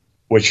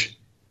 which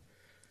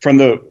from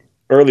the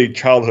early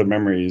childhood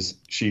memories,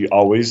 she's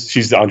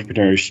the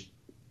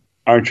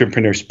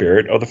entrepreneur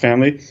spirit of the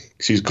family.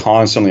 She's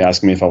constantly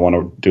asking me if I want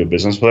to do a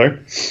business with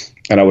her.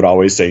 And I would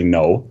always say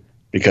no,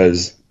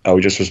 because I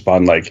would just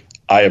respond like,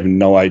 I have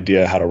no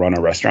idea how to run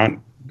a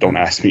restaurant. Don't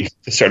ask me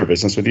to start a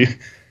business with you.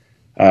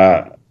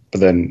 But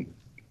then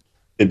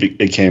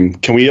it came,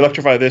 can we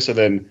electrify this? And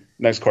then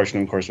next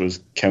question, of course, was,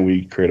 can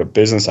we create a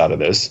business out of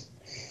this?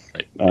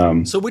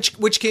 Right. So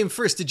which came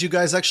first? Did you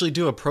guys actually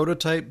do a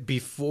prototype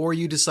before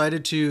you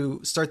decided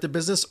to start the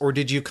business, or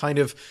did you kind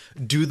of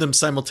do them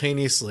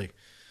simultaneously?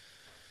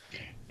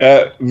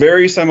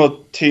 Very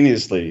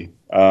simultaneously.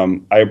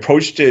 I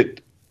approached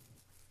it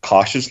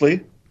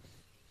cautiously.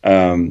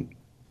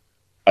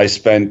 I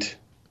spent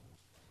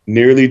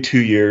nearly 2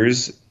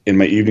 years in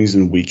my evenings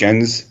and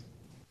weekends.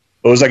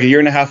 It was like a year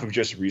and a half of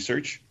just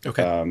research.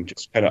 Okay.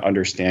 Just kind of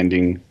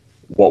understanding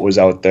what was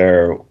out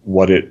there,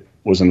 what it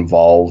was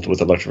involved with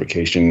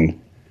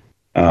electrification,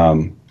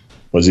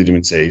 was it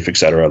even safe, et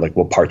cetera, like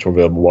what parts were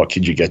available, what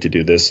could you get to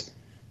do this,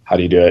 how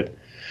do you do it?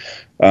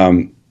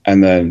 And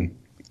then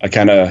I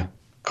kind of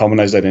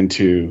culminized that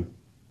into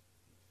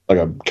like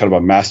a kind of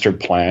a master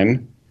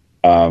plan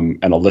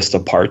and a list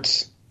of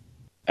parts.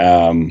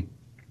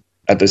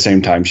 At the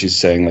same time, she's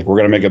saying like, we're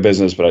going to make a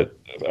business, but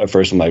at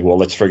first I'm like, well,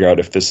 let's figure out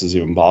if this is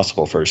even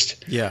possible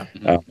first. Yeah.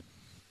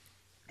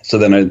 So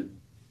then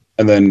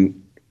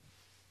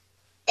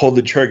pulled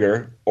the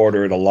trigger,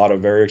 ordered a lot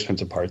of very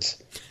expensive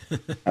parts,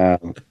 got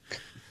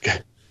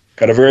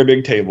a very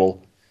big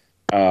table,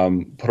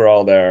 put her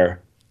all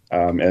there,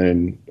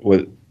 and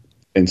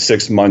in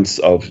 6 months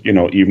of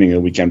evening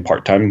and weekend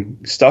part-time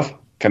stuff,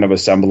 kind of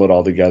assembled it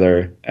all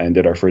together and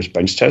did our first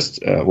bench test.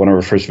 One of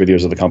our first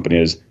videos of the company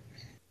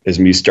is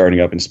me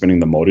starting up and spinning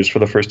the motors for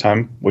the first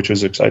time, which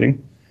was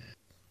exciting.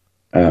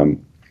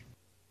 And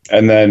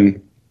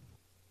then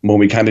when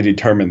we kind of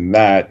determined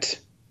that,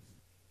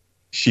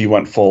 she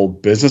went full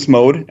business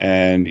mode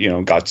and,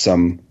 got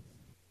some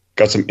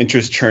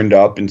interest churned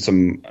up and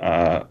some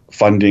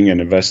funding and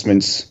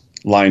investments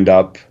lined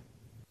up.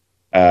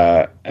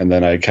 And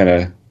then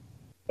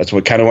that's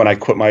when I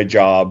quit my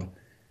job,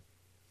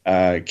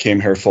 came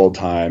here full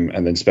time,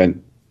 and then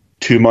spent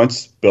 2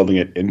 months building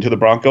it into the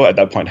Bronco. At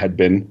that point had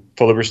been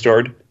fully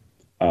restored.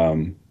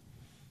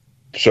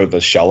 So the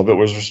shell of it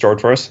was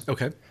restored for us.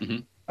 Okay. Mm-hmm.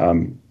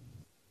 And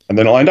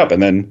then it lined up,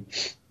 and then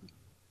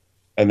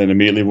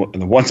immediately,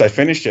 once I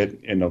finished it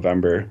in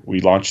November, we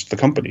launched the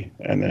company,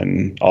 and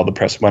then all the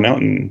press went out,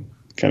 and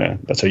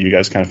that's how you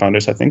guys kind of found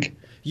us, I think.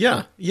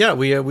 Yeah.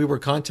 We were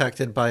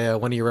contacted by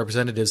one of your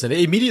representatives, and it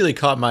immediately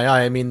caught my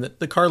eye. I mean,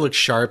 the car looks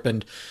sharp,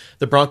 and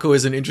the Bronco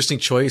is an interesting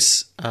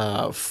choice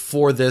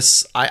for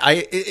this.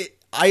 I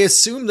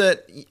assume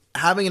that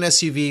having an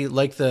SUV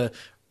like the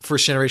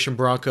first generation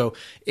Bronco,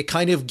 it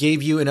kind of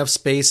gave you enough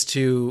space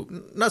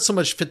to not so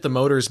much fit the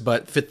motors,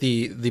 but fit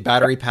the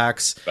battery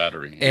packs,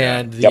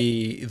 and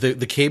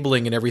the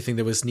cabling and everything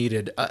that was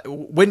needed.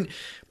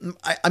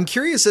 I'm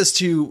curious as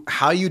to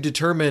how you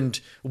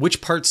determined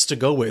which parts to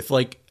go with.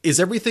 Like, is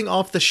everything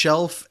off the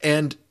shelf?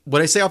 And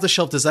when I say off the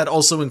shelf, does that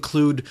also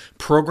include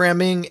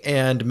programming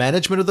and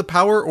management of the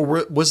power,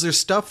 or was there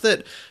stuff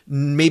that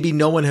maybe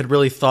no one had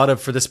really thought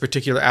of for this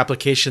particular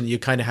application that you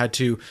kind of had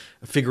to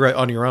figure out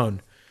on your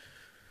own?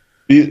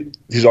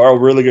 these are all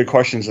really good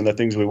questions and the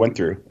things we went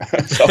through.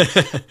 So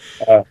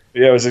yeah,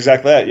 it was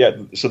exactly that. Yeah,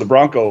 so the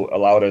Bronco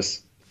allowed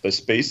us the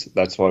space.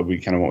 That's why we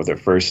kind of went with it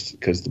first,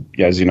 because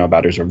yeah, as you know,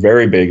 batteries are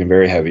very big and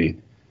very heavy.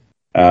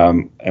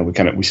 And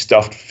we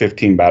stuffed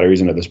 15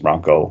 batteries into this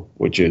Bronco,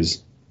 which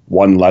is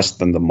one less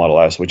than the Model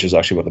S, which is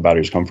actually what the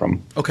batteries come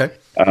from. Okay.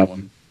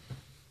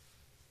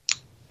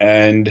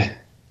 And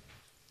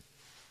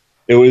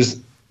it was,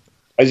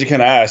 as you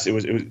kind of asked, it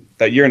was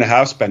that year and a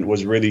half spent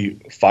was really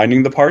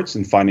finding the parts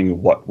and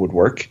finding what would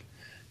work.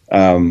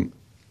 As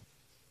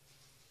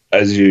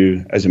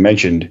you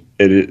mentioned,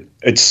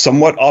 it's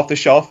somewhat off the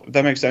shelf, if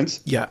that makes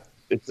sense. Yeah.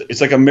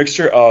 It's like a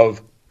mixture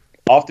of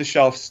off the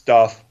shelf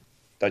stuff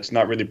that's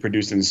not really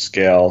produced in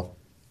scale,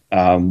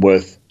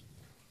 with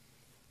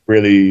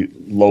really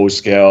low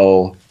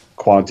scale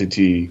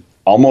quantity,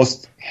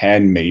 almost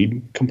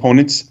handmade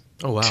components.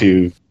 Oh, wow.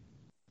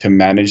 to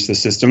manage the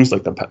systems,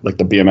 like the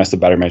BMS, the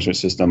battery management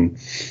system.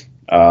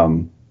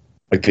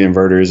 Like the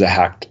inverter is a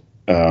hacked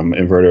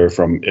inverter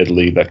from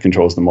Italy that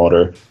controls the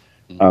motor.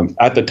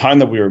 At the time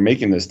that we were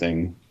making this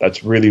thing,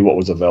 that's really what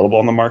was available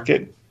on the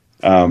market.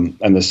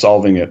 And the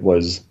solving it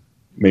was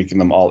making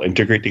them all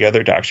integrate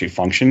together to actually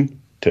function,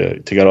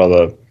 to get all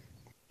the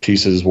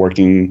pieces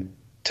working,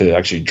 to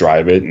actually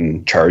drive it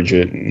and charge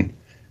it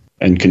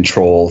and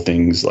control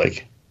things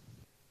like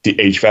the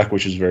HVAC,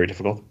 which is very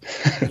difficult.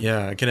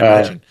 Yeah, I can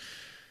imagine.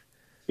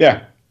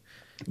 Yeah.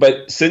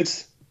 But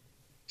since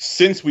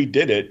we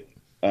did it,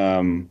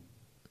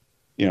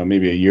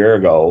 maybe a year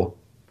ago,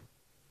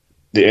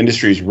 the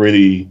industry's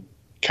really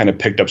kind of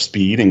picked up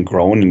speed and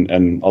grown,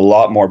 and a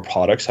lot more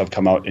products have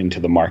come out into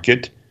the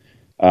market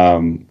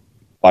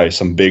by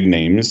some big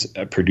names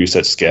produced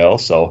at scale.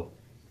 So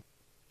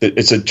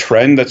it's a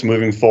trend that's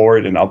moving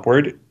forward and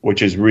upward,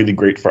 which is really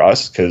great for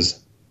us, because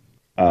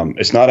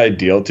it's not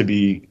ideal to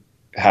be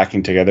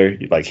hacking together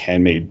like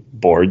handmade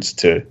boards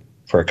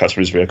for a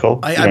customer's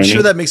vehicle. I'm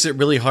sure that makes it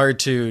really hard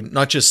to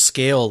not just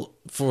scale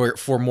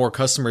for more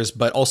customers,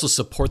 but also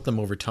support them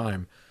over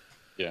time.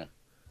 Yeah.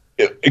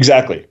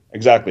 Exactly.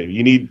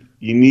 You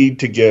need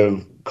to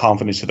give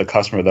confidence to the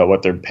customer that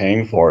what they're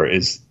paying for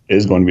is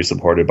going to be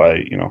supported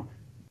by,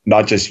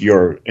 not just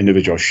your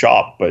individual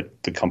shop, but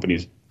the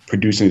companies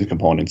producing the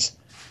components,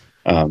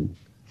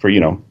 for,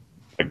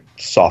 like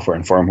software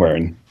and firmware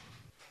and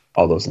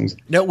all those things.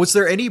 Now, was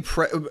there any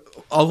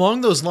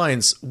along those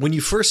lines when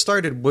you first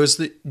started?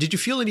 Did you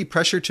feel any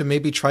pressure to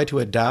maybe try to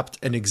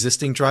adapt an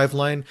existing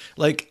driveline?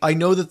 Like, I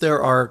know that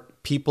there are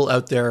people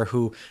out there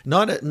who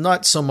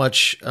not so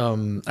much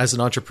as an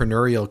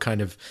entrepreneurial kind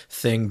of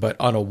thing, but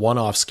on a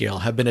one-off scale,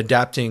 have been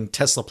adapting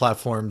Tesla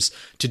platforms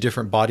to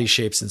different body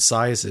shapes and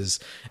sizes.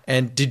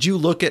 And did you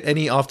look at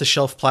any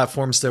off-the-shelf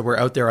platforms that were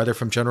out there, either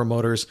from General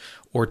Motors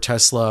or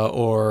Tesla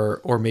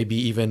or maybe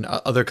even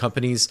other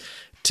companies,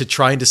 to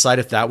try and decide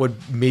if that would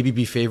maybe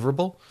be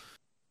favorable?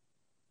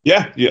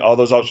 Yeah, all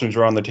those options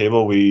were on the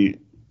table.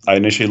 I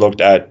initially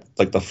looked at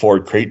like the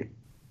Ford Crate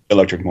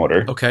electric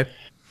motor. Okay.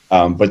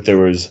 But there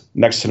was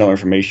next to no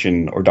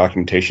information or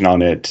documentation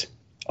on it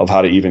of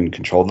how to even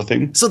control the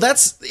thing. So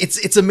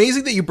it's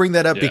amazing that you bring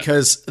that up,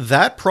 because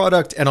that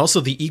product and also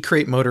the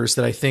E-Crate motors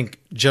that I think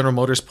General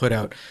Motors put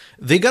out,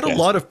 they got a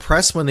lot of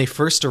press when they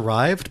first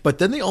arrived, but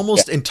then they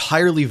almost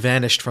entirely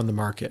vanished from the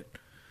market.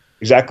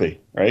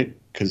 Exactly, right?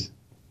 Because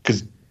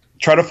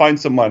try to find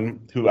someone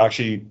who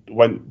actually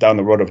went down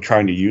the road of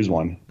trying to use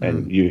one,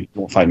 and you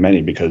won't find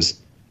many, because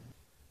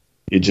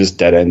it just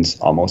dead ends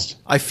almost.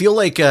 I feel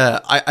like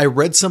I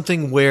read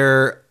something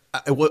where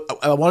I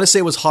want to say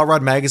it was Hot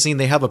Rod Magazine.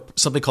 They have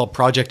something called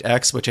Project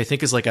X, which I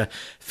think is like a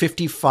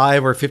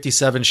 55 or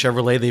 57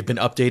 Chevrolet they've been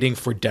updating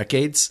for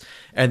decades.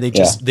 And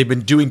they've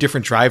been doing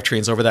different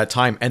drivetrains over that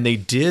time. And they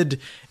did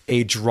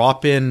a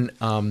drop-in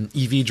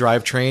EV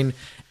drivetrain.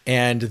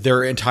 And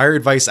their entire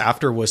advice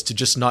after was to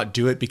just not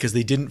do it, because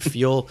they didn't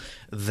feel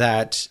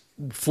that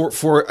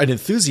for an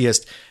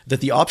enthusiast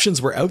that the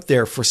options were out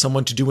there for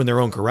someone to do in their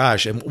own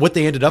garage. And what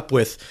they ended up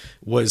with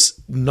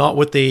was not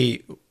what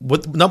they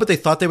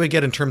thought they would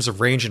get in terms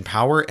of range and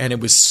power. And it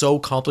was so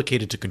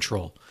complicated to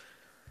control.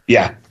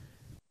 Yeah.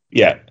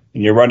 Yeah.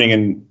 And you're running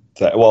in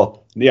that.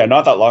 Well, yeah,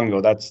 not that long ago.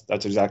 That's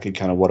exactly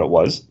kind of what it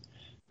was.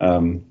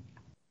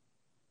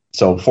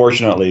 So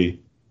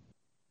fortunately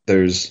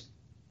there's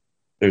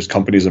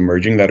companies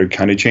emerging that are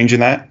kind of changing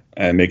that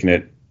and making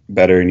it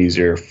better and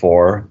easier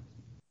for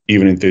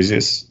even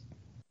enthusiasts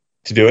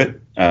to do it,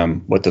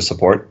 with the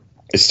support.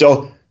 It's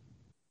still,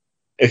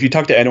 if you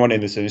talk to anyone in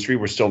this industry,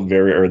 we're still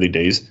very early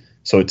days.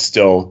 So it's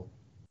still,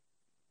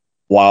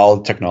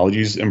 while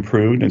technology's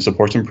improved and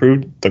support's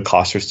improved, the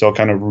costs are still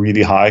kind of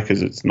really high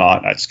because it's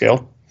not at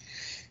scale.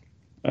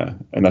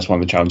 And that's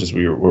one of the challenges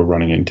we're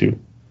running into.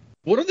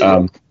 One of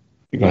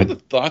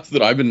the thoughts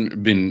that I've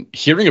been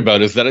hearing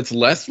about is that it's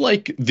less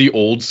like the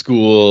old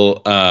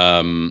school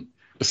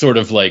sort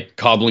of like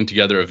cobbling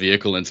together a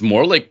vehicle, and it's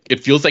more like, it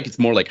feels like it's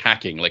more like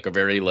hacking, like a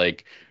very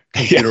like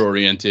computer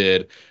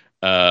oriented,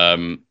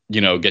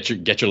 get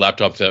your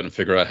laptops out and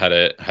figure out how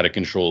to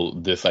control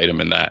this item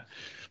and that.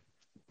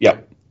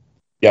 Yep.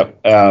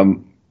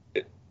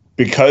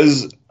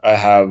 Because I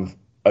have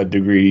a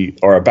degree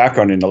or a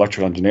background in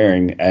electrical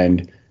engineering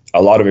and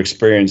a lot of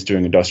experience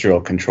doing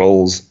industrial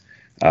controls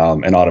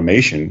and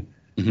automation,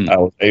 I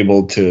was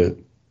able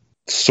to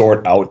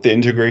sort out the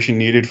integration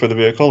needed for the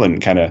vehicle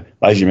and kind of,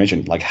 as you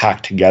mentioned, like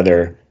hack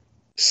together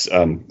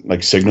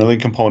like signaling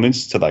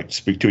components to like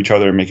speak to each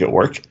other and make it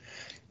work.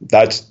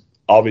 That's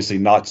obviously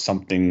not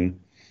something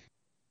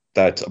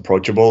that's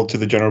approachable to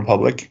the general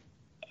public.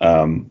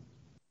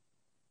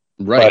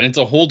 Right, and it's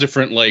a whole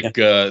different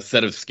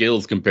set of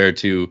skills compared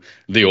to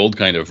the old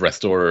kind of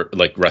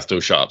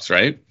resto shops,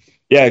 right?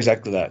 Yeah,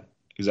 exactly that.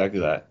 Exactly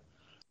that.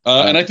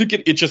 And I think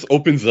it just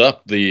opens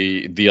up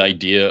the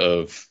idea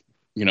of,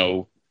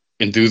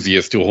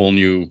 enthusiasts to a whole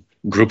new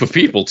group of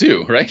people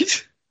too,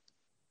 right?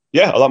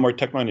 Yeah, a lot more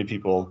tech-minded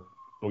people.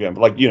 Again,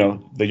 like,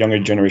 the younger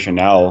generation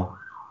now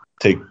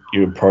take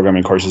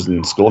programming courses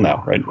in school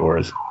now, right?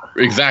 Or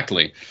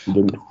exactly.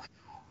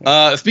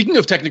 Speaking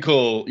of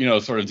technical,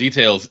 sort of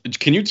details,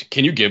 can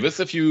you give us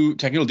a few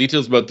technical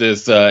details about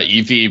this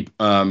EV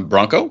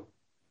Bronco?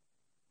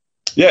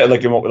 Yeah,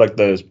 like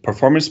the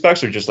performance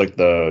specs, or just like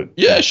the.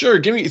 Yeah, sure.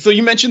 Give me. So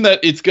you mentioned that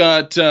it's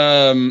got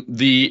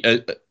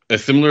a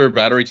similar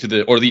battery to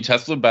the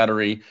Tesla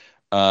battery,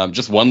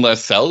 just one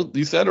less cell,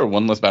 you said, or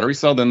one less battery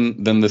cell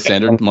than the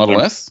standard Model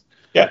S.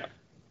 Yeah.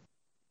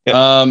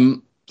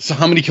 So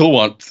how many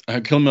kilowatt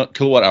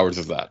hours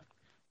is that?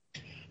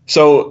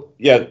 So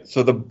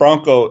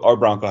the our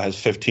Bronco has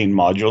 15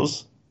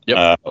 modules.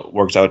 Yep.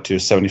 Works out to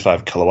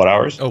 75 kilowatt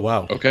hours. Oh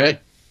wow. Okay.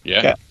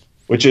 Yeah.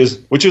 Which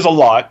is a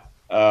lot.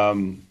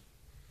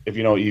 If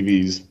you know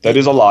EVs, that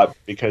is a lot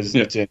because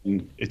it's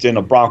in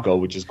a Bronco,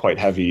 which is quite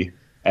heavy.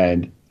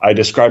 And I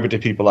describe it to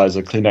people as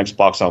a Kleenex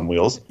box on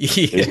wheels.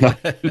 Yeah.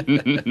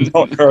 There's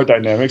no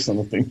aerodynamics on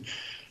the thing,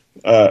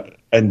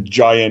 and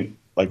giant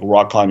like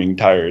rock climbing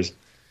tires.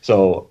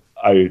 So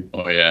we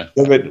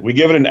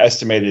give it an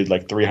estimated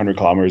like 300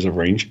 kilometers of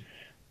range.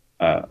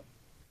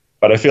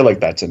 But I feel like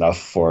that's enough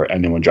for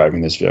anyone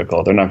driving this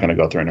vehicle. They're not going to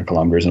go 300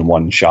 kilometers in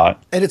one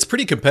shot. And it's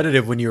pretty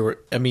competitive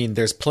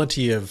there's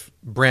plenty of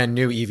brand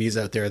new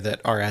EVs out there that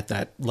are at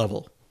that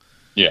level.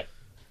 Yeah.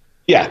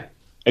 Yeah,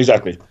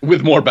 exactly.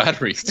 With more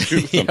batteries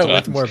too. Yeah,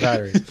 with more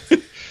batteries.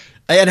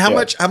 And how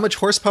much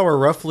horsepower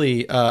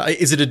roughly?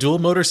 Is it a dual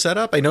motor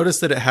setup? I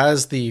noticed that it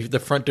has the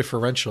front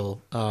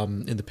differential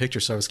in the picture,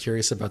 so I was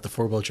curious about the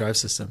 4-wheel drive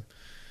system.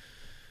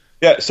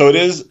 Yeah, so it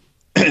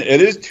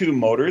is two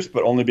motors,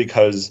 but only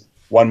because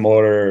one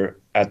motor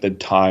at the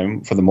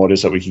time for the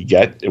motors that we could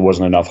get, it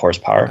wasn't enough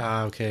horsepower.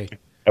 Okay.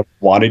 I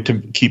wanted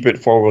to keep it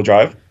 4-wheel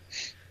drive,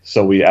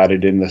 so we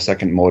added in the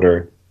second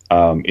motor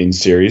in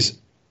series,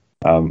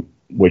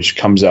 which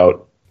comes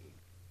out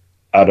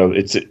of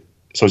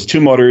So it's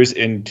two motors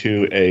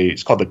into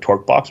it's called the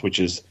torque box, which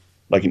is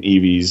like an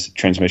EV's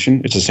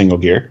transmission. It's a single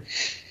gear.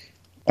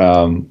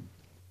 And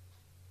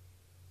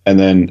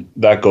then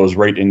that goes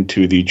right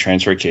into the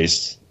transfer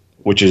case,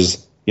 which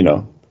is,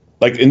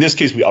 like in this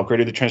case, we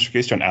upgraded the transfer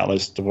case to an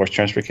Atlas divorce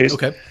transfer case.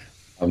 Okay.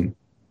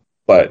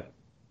 But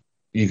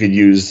you could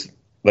use,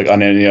 like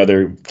on any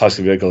other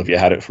classic vehicle, if you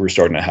had it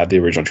restored and it had the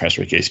original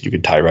transfer case, you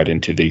could tie right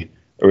into the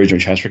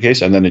original transfer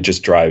case, and then it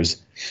just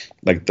drives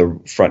like the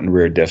front and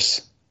rear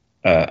diffs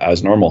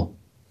as normal.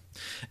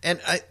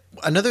 And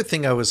another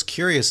thing I was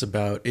curious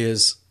about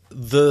is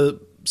the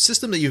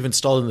system that you've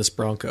installed in this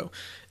Bronco.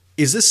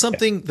 Is this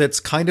something that's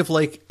kind of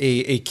like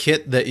a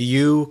kit that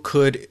you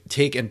could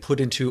take and put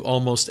into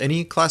almost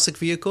any classic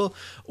vehicle?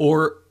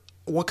 Or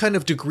what kind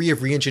of degree of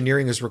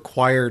reengineering is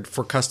required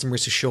for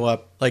customers to show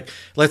up? Like,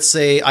 let's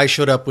say I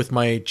showed up with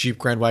my Jeep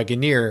Grand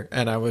Wagoneer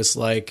and I was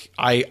like,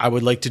 I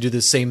would like to do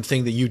the same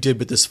thing that you did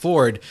with this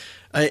Ford.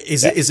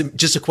 Is it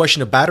just a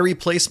question of battery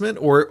placement,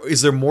 or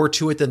is there more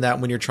to it than that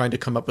when you're trying to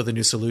come up with a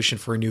new solution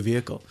for a new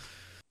vehicle?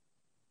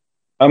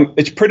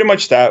 It's pretty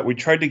much that. We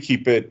tried to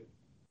keep it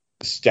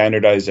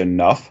standardized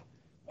enough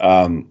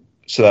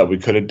so that we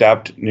could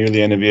adapt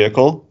nearly any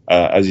vehicle.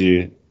 As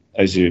you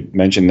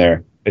mentioned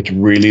there, it's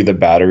really the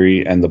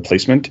battery and the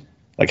placement.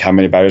 Like how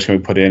many batteries can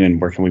we put in and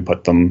where can we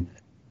put them?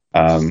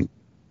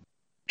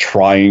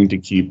 Trying to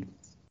keep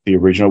the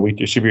original weight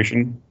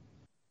distribution.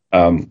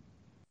 For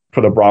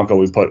the Bronco,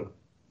 we put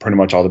pretty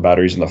much all the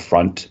batteries in the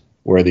front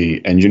where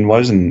the engine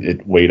was, and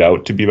it weighed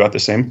out to be about the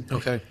same.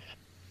 Okay.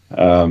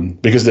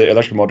 Because the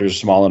electric motors are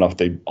small enough,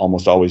 they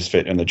almost always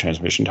fit in the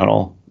transmission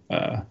tunnel.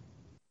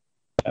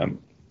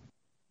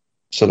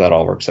 So that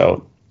all works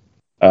out.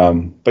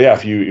 But yeah,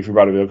 if you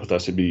brought a vehicle with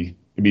us, it'd be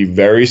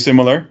very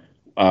similar.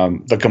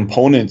 The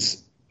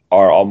components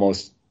are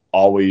almost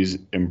always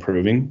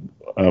improving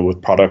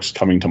with products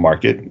coming to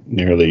market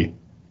nearly,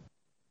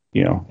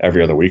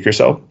 every other week or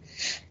so.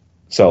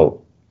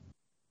 So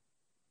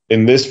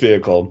in this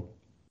vehicle,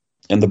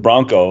 in the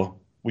Bronco,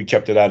 we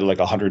kept it at like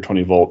a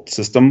 120 volt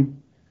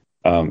system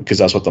because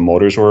that's what the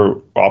motors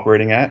were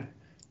operating at.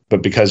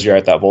 But because you're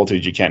at that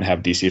voltage, you can't have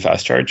DC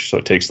fast charge. So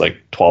it takes like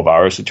 12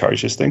 hours to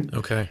charge this thing.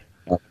 Okay.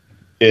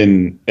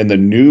 In the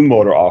new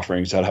motor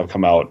offerings that have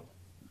come out,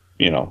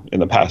 in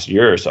the past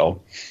year or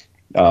so,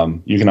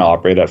 you can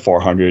operate at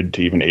 400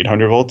 to even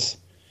 800 volts.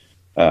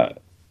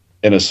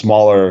 In a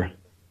smaller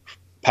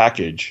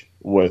package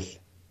with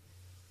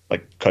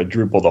like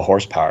quadruple the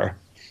horsepower,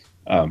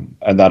 and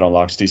that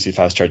unlocks DC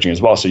fast charging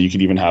as well. So you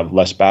could even have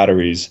less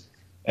batteries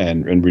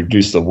and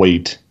reduce the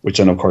weight, which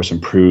then of course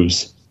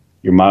improves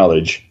your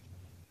mileage.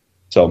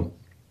 So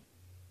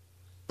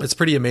it's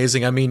pretty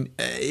amazing. I mean,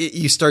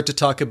 you start to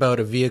talk about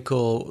a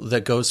vehicle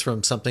that goes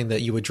from something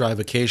that you would drive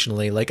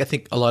occasionally, like I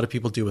think a lot of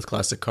people do with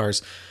classic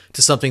cars,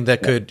 to something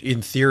that could,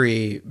 in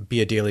theory,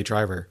 be a daily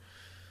driver.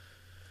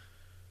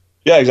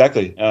 Yeah,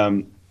 exactly.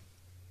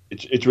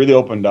 It's really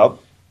opened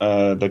up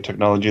the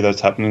technology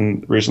that's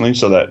happening recently,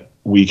 so that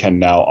we can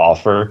now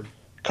offer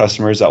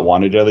customers that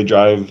want to daily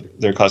drive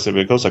their classic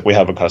vehicles. Like we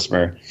have a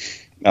customer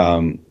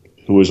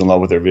who was in love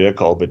with their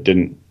vehicle but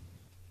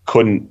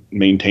couldn't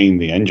maintain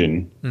the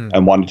engine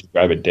and wanted to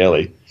drive it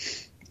daily.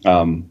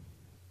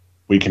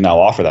 We can now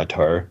offer that to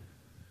her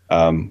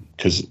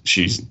because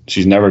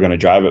she's never going to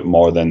drive it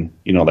more than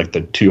like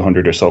the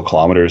 200 or so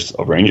kilometers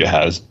of range it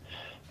has,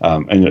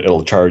 and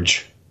it'll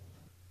charge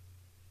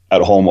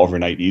at home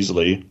overnight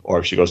easily, or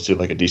if she goes to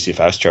like a DC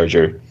fast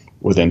charger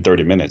within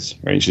 30 minutes,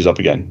 right? She's up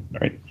again,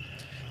 right?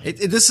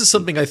 This is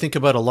something I think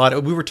about a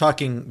lot. We were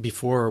talking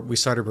before we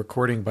started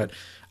recording, but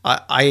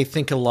I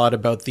think a lot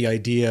about the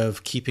idea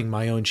of keeping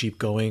my own Jeep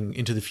going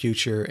into the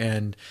future.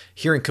 And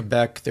here in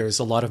Quebec, there's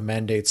a lot of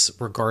mandates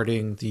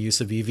regarding the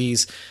use of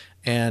EVs.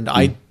 And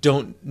I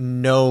don't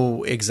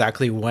know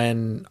exactly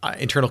when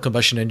internal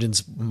combustion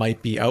engines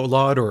might be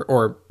outlawed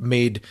or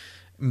made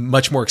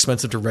much more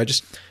expensive to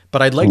register.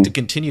 But I'd like to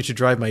continue to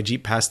drive my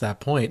Jeep past that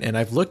point. And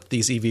I've looked at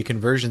these EV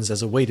conversions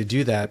as a way to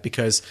do that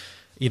because,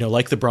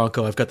 like the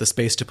Bronco, I've got the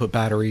space to put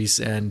batteries.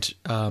 And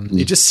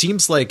it just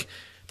seems like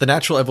the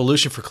natural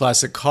evolution for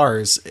classic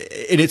cars.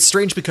 And it's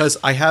strange because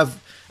I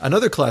have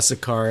another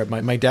classic car,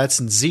 my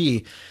Datsun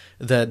Z,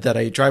 that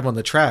I drive on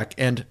the track.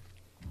 And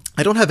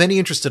I don't have any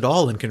interest at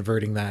all in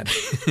converting that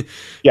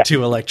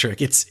to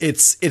electric.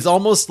 It's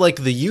almost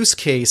like the use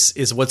case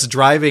is what's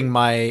driving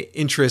my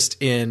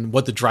interest in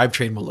what the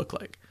drivetrain will look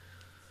like.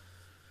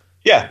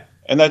 Yeah,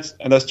 and that's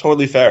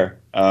totally fair.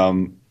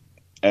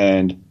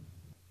 And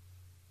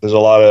there's a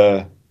lot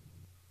of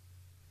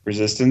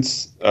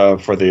resistance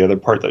for the other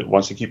part that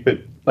wants to keep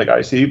it like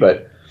IC.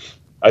 But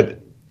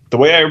the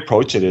way I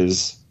approach it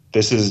is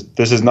this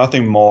is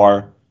nothing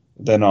more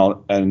than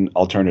an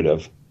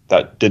alternative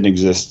that didn't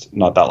exist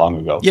not that long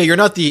ago. Yeah, you're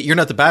not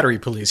the battery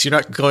police. You're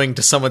not going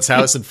to someone's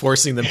house and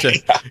forcing them to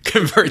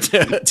convert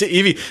to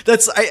EV.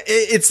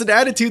 It's an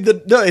attitude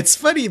that, no, it's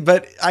funny,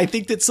 but I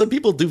think that some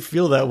people do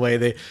feel that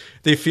way.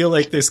 They feel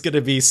like there's going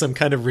to be some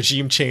kind of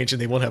regime change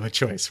and they won't have a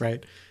choice,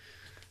 right?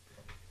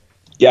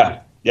 Yeah.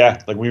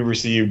 Like we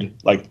received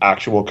like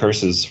actual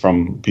curses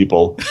from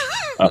people.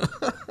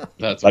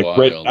 That's like wild.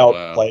 written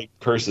out like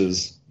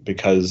curses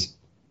because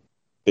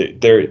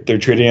they're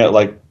treating it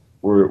like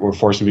we're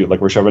forcing people, like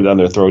we're shoving it down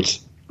their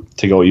throats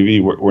to go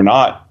EV. We're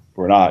not.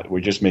 We're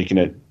just making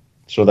it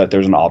so that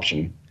there's an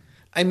option.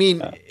 I mean,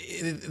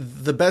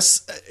 the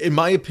best, in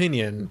my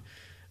opinion,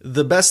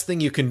 the best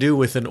thing you can do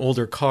with an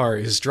older car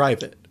is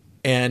drive it.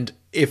 And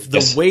if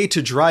the way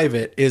to drive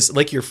it is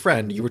like your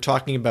friend you were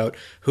talking about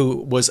who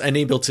was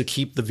unable to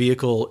keep the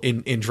vehicle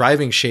in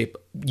driving shape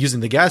using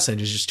the gas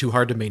engine is just too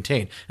hard to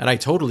maintain. And I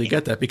totally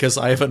get that because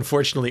I have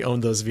unfortunately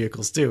owned those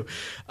vehicles too.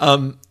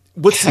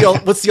 What's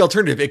the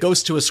alternative? It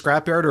goes to a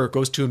scrapyard or it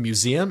goes to a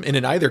museum. And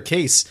in either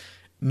case,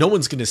 no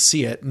one's going to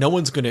see it. No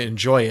one's going to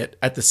enjoy it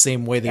at the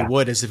same way they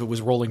would as if it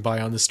was rolling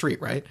by on the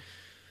street, right?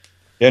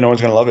 Yeah, no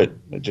one's going to love it.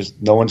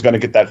 No one's going to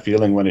get that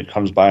feeling when it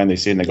comes by and they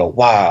see it and they go,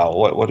 wow,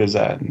 what is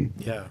that? And,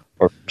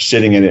 or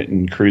sitting in it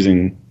and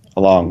cruising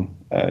along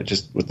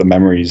just with the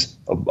memories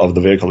of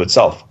the vehicle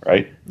itself,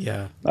 right?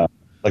 Yeah.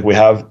 Like we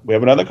have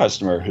another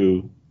customer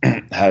who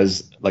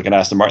has like an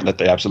Aston Martin that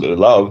they absolutely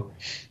love,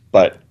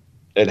 but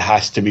it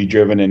has to be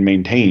driven and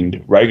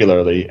maintained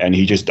regularly, and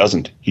he just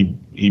doesn't. He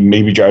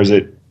maybe drives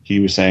it, he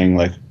was saying,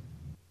 like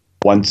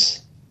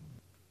once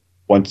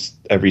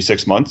every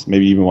 6 months,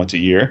 maybe even once a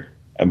year.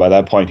 And by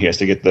that point, he has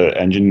to get the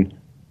engine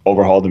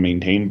overhauled and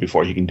maintained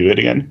before he can do it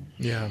again.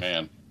 Yeah,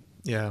 man.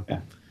 Yeah.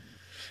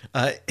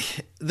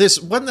 There's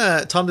one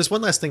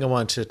last thing I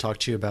want to talk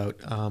to you about.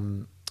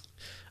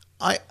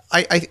 I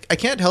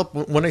can't help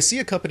when I see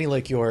a company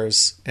like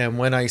yours, and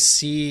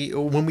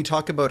when we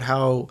talk about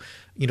how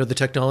the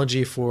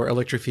technology for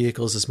electric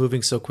vehicles is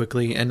moving so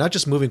quickly, and not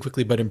just moving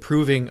quickly, but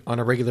improving on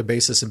a regular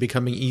basis and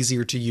becoming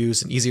easier to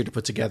use and easier to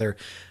put together.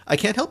 I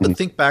can't help but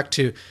think back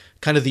to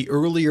kind of the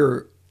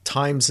earlier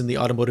times in the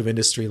automotive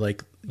industry,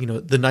 like the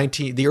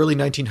early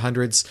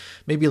 1900s,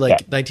 maybe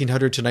like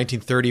 1900 to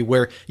 1930,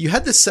 where you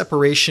had this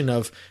separation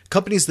of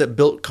companies that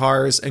built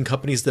cars and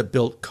companies that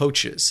built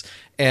coaches.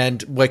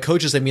 And by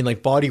coaches, I mean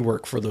like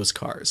bodywork for those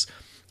cars.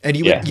 And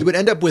you would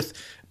end up with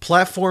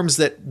platforms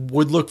that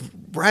would look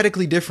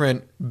radically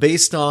different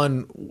based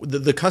on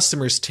the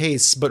customer's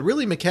tastes, but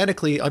really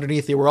mechanically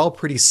underneath, they were all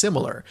pretty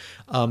similar.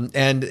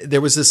 And it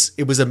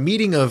was a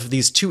meeting of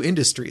these two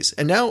industries.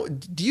 And now,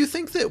 do you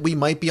think that we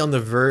might be on the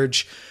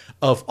verge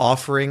of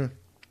offering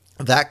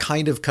that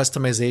kind of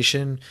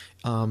customization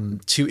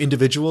to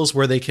individuals,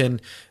 where they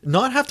can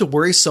not have to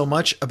worry so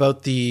much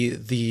about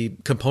the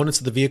components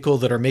of the vehicle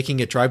that are making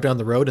it drive down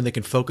the road, and they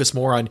can focus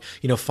more on,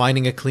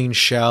 finding a clean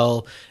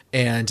shell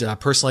and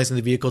personalizing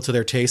the vehicle to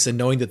their taste, and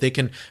knowing that they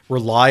can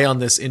rely on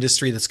this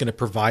industry that's going to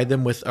provide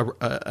them with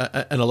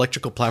an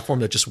electrical platform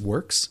that just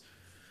works.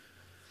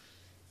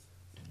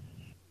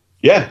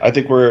 Yeah, I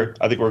think we're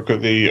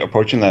quickly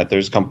approaching that.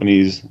 There's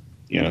companies,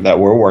 that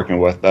we're working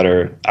with that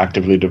are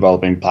actively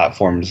developing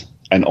platforms,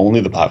 and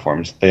only the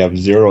platforms. They have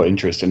zero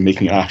interest in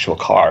making an actual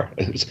car.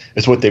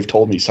 It's what they've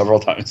told me several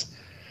times.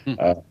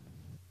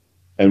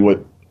 And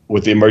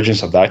with the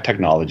emergence of that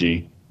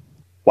technology,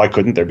 why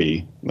couldn't there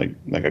be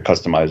like a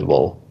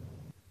customizable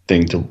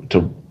thing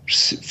to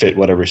fit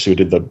whatever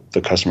suited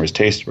the customer's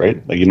taste,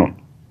 right? Like,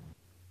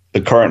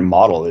 the current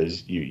model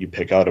is you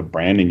pick out a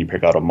brand and you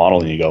pick out a model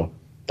and you go,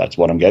 that's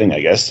what I'm getting,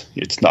 I guess.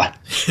 It's not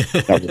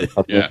really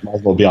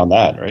customizable beyond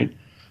that, right?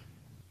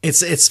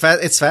 It's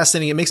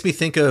fascinating. It makes me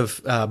think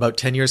of about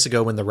 10 years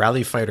ago when the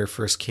Rally Fighter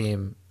first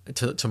came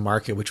to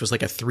market, which was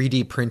like a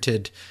 3D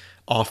printed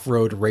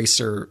off-road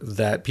racer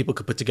that people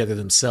could put together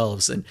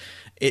themselves. And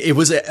it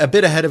was a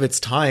bit ahead of its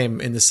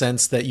time in the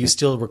sense that you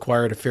still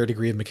required a fair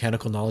degree of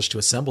mechanical knowledge to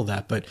assemble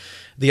that. But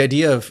the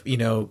idea of,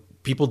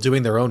 people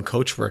doing their own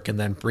coach work and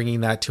then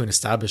bringing that to an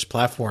established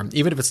platform,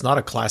 even if it's not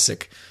a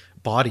classic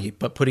body,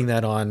 but putting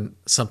that on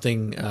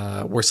something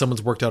where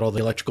someone's worked out all the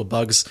electrical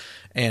bugs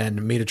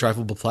and made a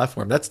drivable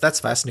platform, that's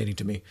fascinating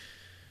to me.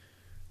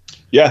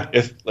 Yeah,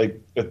 if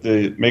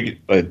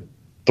the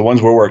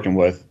ones we're working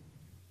with,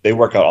 they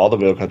work out all the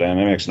vehicle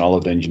dynamics and all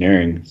of the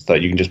engineering so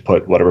that you can just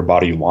put whatever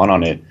body you want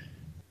on it,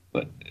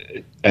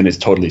 and it's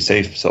totally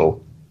safe.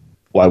 So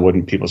why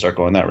wouldn't people start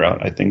going that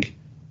route? I think,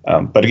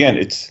 but again,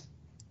 it's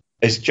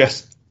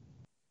just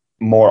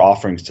more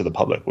offerings to the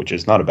public, which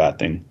is not a bad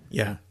thing.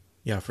 Yeah,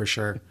 for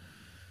sure.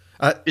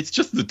 It's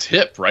just the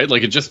tip, right?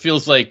 Like, it just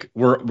feels like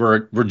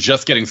we're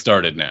just getting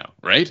started now,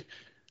 right?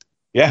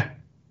 Yeah,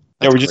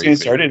 we're just getting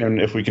started,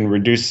 and if we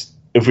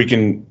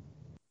can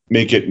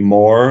make it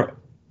more,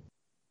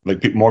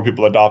 like more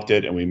people adopt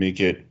it, and we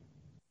make it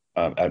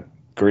at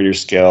greater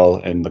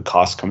scale, and the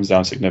cost comes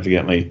down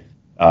significantly,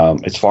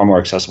 it's far more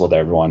accessible to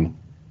everyone,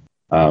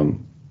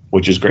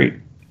 which is great.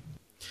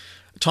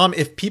 Tom,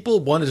 if people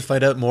wanted to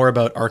find out more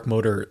about Arc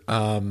Motor,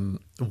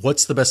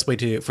 what's the best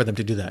way for them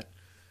to do that?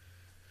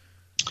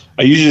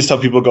 I usually just tell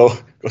people go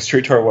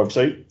straight to our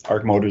website,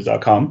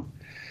 arcmotors.com,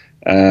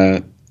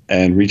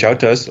 and reach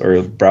out to us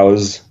or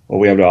browse what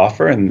we have to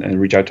offer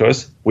and reach out to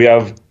us.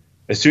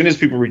 As soon as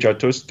people reach out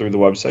to us through the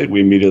website,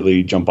 we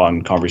immediately jump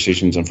on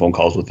conversations and phone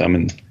calls with them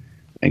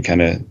and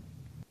kind of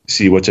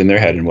see what's in their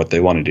head and what they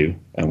want to do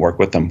and work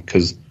with them.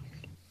 Because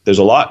there's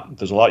a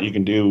lot you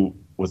can do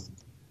with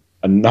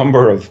a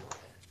number of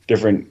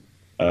different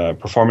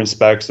performance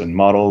specs and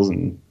models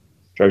and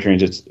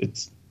drivetrains.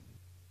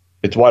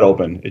 It's wide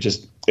open.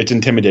 It's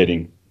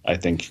intimidating, I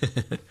think,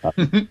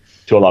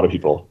 to a lot of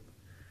people.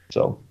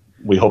 So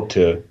we hope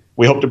to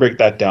break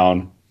that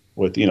down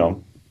with,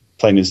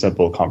 plain and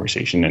simple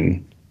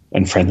conversation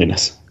and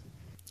friendliness.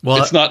 Well,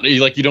 it's not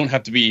like you don't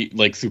have to be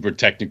like super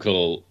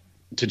technical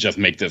to just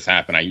make this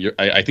happen.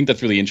 I think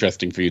that's really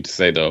interesting for you to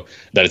say, though,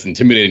 that it's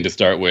intimidating to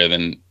start with,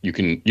 and you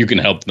can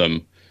help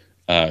them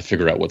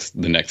figure out what's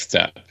the next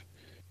step.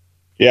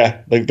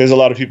 Yeah, like there's a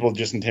lot of people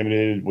just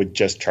intimidated with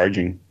just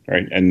charging,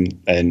 right?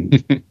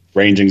 And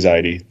range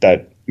anxiety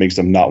that makes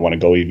them not want to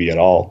go EV at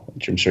all,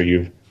 which I'm sure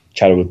you've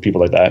chatted with people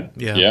like that.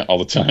 Yeah, all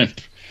the time.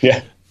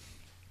 Yeah.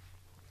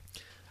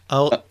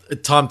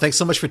 Tom, thanks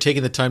so much for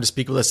taking the time to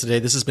speak with us today.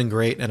 This has been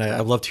great, and I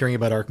loved hearing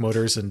about Arc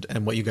Motors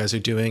and what you guys are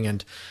doing.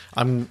 And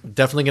I'm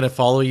definitely going to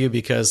follow you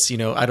because,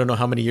 I don't know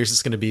how many years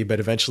it's going to be, but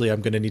eventually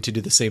I'm going to need to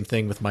do the same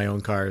thing with my own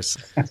cars.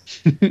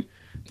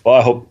 Well,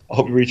 I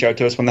hope you reach out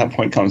to us when that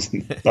point comes.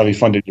 That'll be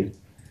fun to do.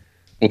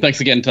 Well,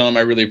 thanks again, Tom.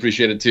 I really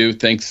appreciate it too.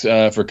 Thanks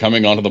for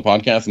coming onto the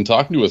podcast and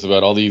talking to us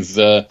about all these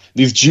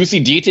juicy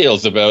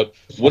details about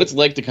what it's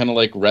like to kind of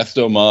like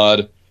resto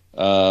mod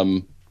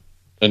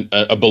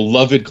a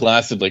beloved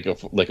class of like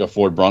a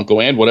Ford Bronco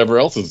and whatever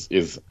else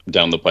is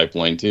down the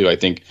pipeline too. I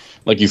think,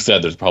 like you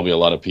said, there's probably a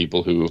lot of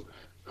people who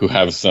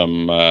have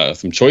some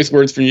choice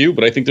words for you,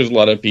 but I think there's a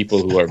lot of people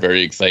who are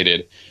very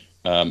excited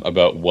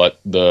about what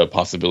the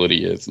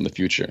possibility is in the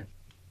future.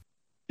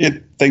 Yeah,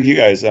 thank you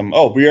guys.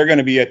 We are going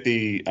to be at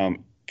the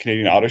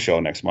Canadian Auto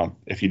Show next month.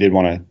 If you did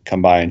want to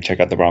come by and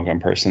check out the Bronco in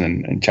person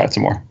and chat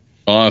some more.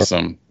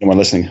 Awesome. Anyone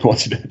listening who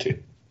wants to do it too.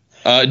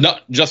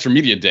 Not just for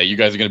Media Day. You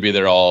guys are going to be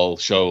there all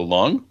show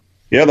long?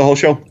 Yeah, the whole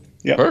show.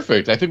 Yeah.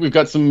 Perfect. I think we've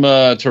got some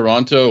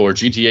Toronto or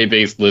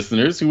GTA-based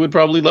listeners who would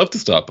probably love to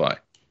stop by.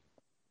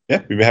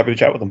 Yeah, we'd be happy to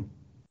chat with them.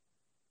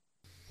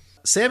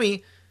 Sammy,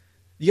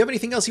 do you have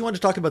anything else you want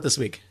to talk about this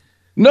week?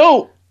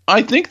 No,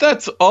 I think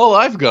that's all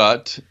I've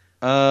got.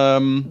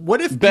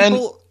 What if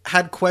people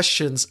had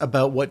questions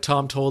about what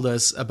Tom told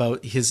us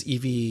about his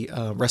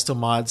EV resto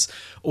mods,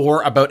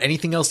 or about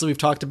anything else that we've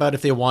talked about,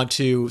 if they want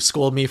to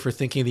scold me for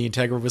thinking the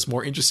Integra was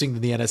more interesting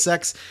than the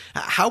NSX,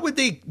 how would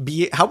they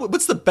be?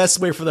 What's the best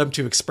way for them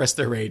to express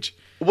their rage?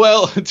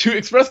 Well, to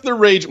express their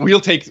rage, we'll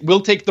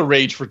take the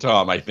rage for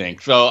Tom, I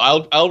think. So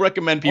I'll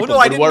recommend people. Oh no,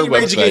 I didn't mean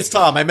rage against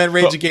Tom. I meant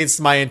rage against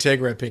my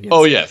Integra opinions.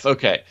 Oh yes,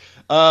 okay.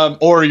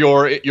 Or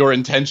your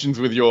intentions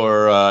with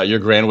your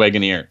Grand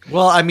Wagoneer.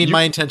 Well, I mean,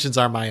 my intentions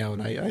are my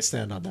own. I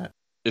stand on that.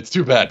 It's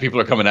too bad people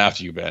are coming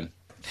after you, Ben.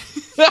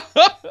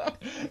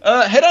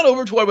 Head on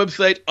over to our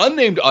website,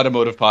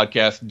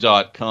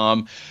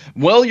 unnamedautomotivepodcast.com.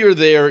 While you're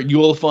there, you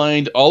will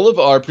find all of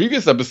our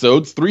previous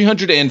episodes,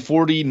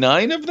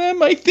 349 of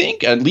them, I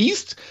think, at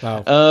least.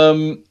 Wow.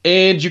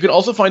 And you can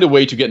also find a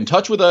way to get in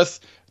touch with us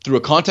through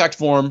a contact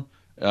form.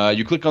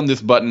 You click on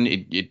this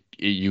button,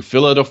 you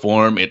fill out a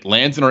form, it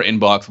lands in our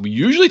inbox. We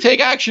usually take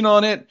action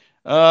on it,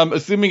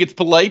 assuming it's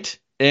polite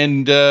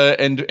and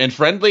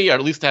friendly, or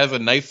at least has a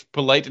nice,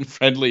 polite and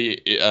friendly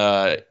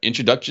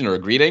introduction or a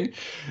greeting.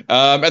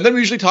 And then we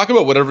usually talk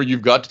about whatever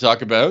you've got to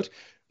talk about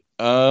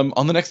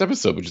on the next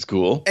episode, which is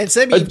cool. And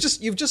Sammy,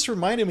 you've just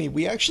reminded me,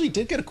 we actually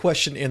did get a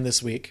question in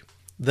this week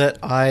that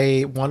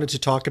I wanted to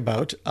talk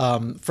about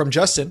from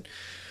Justin,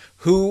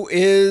 who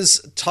is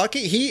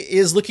talking. He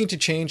is looking to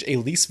change a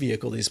lease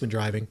vehicle that he's been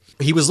driving.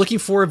 He was looking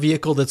for a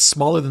vehicle that's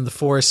smaller than the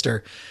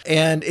Forester,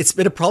 and it's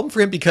been a problem for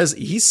him because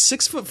he's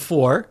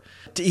 6'4".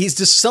 He's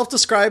just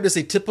self-described as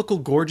a typical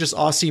gorgeous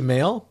Aussie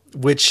male,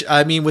 which,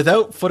 I mean,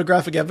 without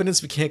photographic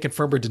evidence, we can't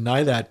confirm or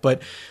deny that.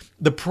 But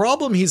the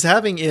problem he's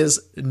having is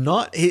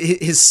not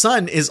his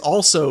son is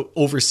also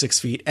over 6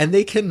 feet, and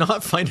they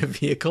cannot find a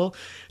vehicle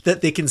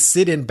that they can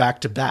sit in back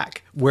to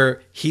back,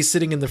 where he's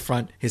sitting in the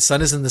front, his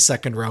son is in the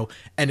second row,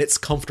 and it's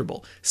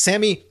comfortable.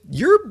 Sammy,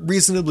 you're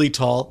reasonably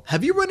tall.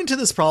 Have you run into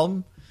this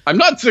problem? I'm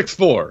not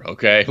 6'4",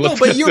 okay? No,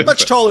 but you're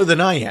much taller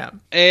than I am.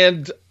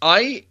 And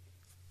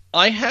I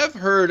have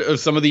heard of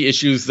some of the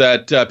issues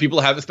that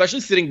people have, especially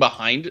sitting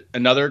behind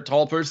another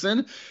tall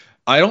person.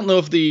 I don't know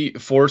if the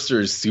Forester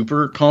is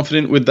super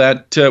confident with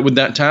that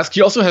task.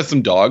 He also has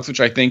some dogs, which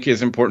I think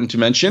is important to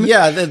mention.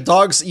 Yeah, the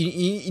dogs,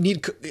 you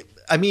need...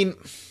 I mean,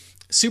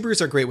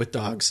 Subarus are great with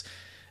dogs.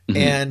 Mm-hmm.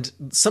 And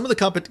some of the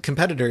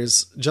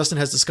competitors, Justin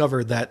has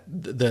discovered that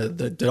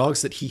the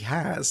dogs that he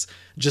has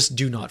just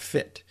do not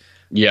fit.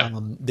 Yeah.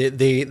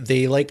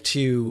 They like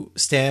to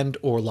stand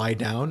or lie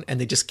down, and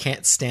they just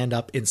can't stand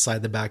up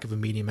inside the back of a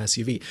medium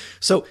SUV.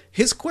 So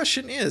his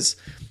question is,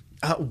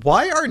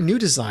 why are new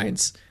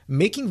designs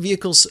making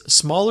vehicles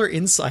smaller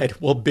inside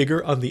while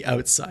bigger on the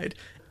outside?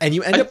 And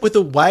you end up with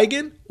a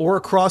wagon or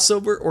a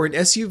crossover or an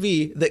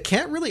SUV that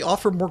can't really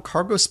offer more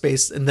cargo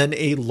space than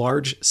a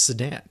large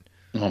sedan.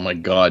 Oh my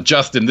God,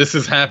 Justin, this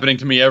is happening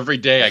to me every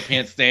day. I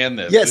can't stand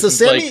this. Yeah, so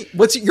Sammy,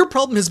 your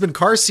problem has been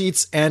car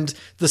seats and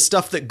the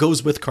stuff that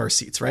goes with car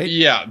seats, right?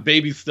 Yeah,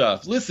 baby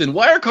stuff. Listen,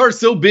 why are cars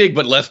so big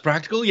but less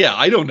practical? Yeah,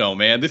 I don't know,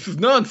 man. This is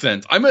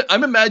nonsense.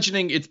 I'm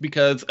imagining it's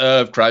because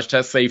of crash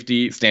test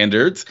safety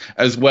standards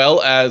as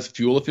well as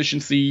fuel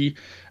efficiency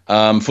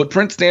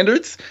footprint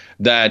standards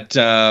that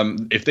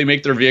if they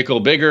make their vehicle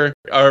bigger,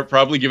 are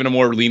probably given a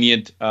more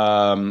lenient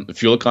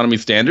fuel economy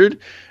standard.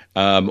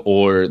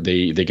 Or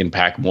they can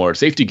pack more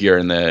safety gear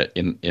in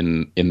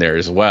there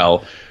as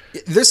well.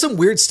 There's some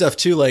weird stuff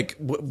too. Like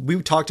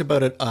we talked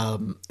about it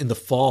in the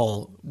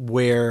fall,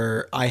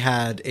 where I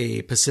had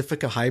a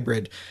Pacifica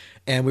hybrid,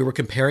 and we were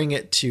comparing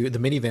it to the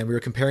minivan. We were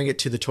comparing it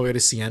to the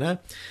Toyota Sienna,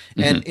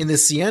 and in the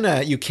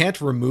Sienna, you can't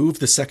remove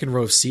the second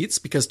row of seats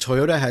because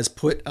Toyota has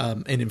put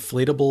an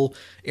inflatable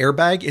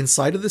airbag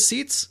inside of the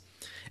seats.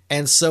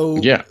 And so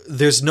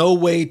there's no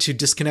way to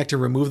disconnect and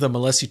remove them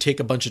unless you take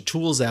a bunch of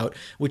tools out,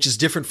 which is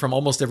different from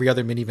almost every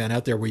other minivan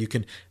out there where you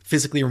can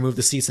physically remove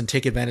the seats and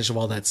take advantage of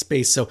all that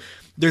space. So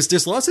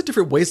there's lots of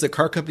different ways that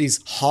car companies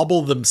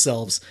hobble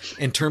themselves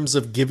in terms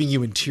of giving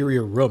you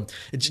interior room.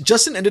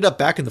 Justin ended up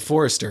back in the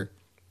Forester.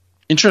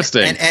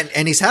 Interesting.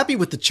 And he's happy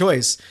with the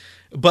choice.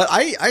 But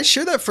I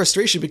share that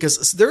frustration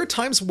because there are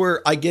times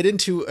where I get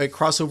into a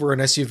crossover or an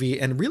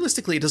SUV, and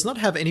realistically, it does not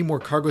have any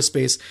more cargo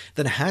space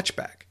than a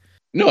hatchback.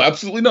 No,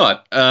 absolutely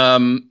not.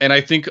 And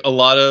I think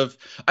I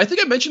think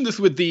I mentioned this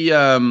with the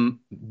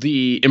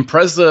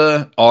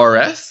Impreza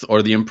RS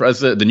or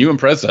the new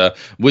Impreza,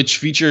 which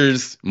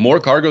features more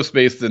cargo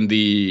space than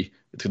the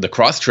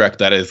Crosstrek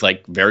that is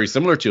like very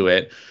similar to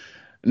it.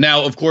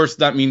 Now, of course,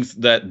 that means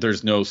that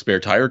there's no spare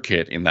tire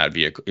kit in that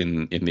vehicle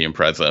in the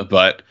Impreza,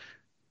 but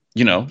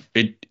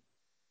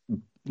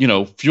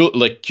fuel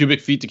like cubic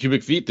feet to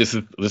cubic feet. This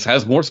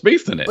has more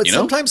space than it. But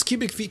sometimes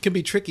cubic feet can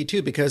be tricky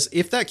too, because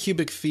if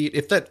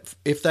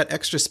that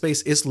extra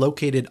space is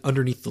located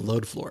underneath the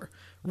load floor,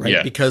 right?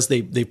 Yeah. Because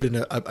they've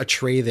been a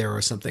tray there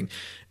or something,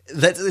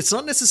 that it's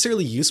not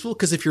necessarily useful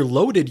because if you're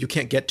loaded, you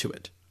can't get to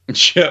it.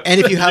 Yeah. And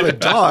if you have a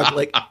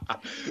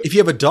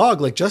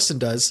dog like Justin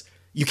does,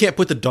 you can't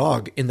put the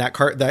dog in that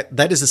car.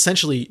 That is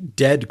essentially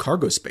dead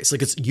cargo space.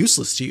 Like, it's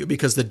useless to you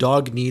because the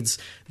dog needs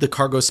the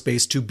cargo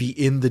space to be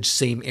in the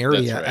same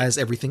area as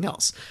everything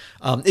else.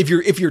 If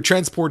you're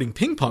transporting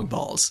ping pong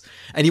balls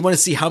and you want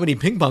to see how many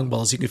ping pong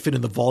balls you can fit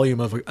in the volume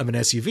of an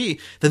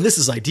SUV, then this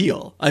is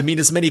ideal. I mean,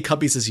 as many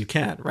cubbies as you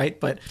can, right?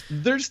 But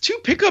there's two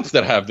pickups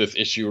that have this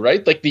issue,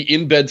 right? Like the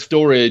in-bed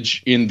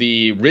storage in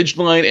the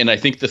Ridgeline and I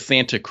think the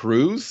Santa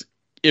Cruz.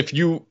 If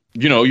you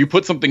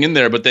put something in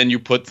there, but then you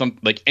put some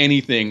like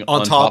anything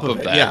on top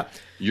of that,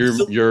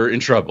 you're in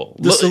trouble.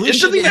 The solution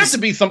it doesn't have to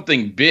be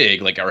something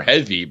big like or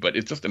heavy, but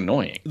it's just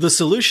annoying. The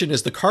solution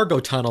is the cargo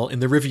tunnel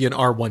in the Rivian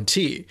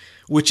R1T,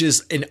 which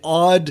is an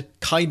odd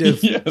kind of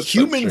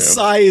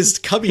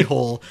human-sized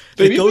cubbyhole.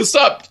 They need to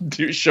stop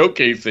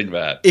showcasing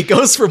that. It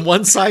goes from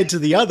one side to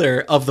the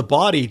other of the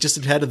body, just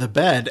ahead of the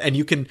bed, and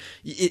you can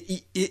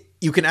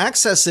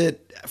access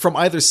it from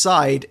either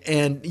side,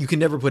 and you can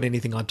never put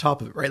anything on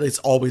top of it, right? It's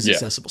always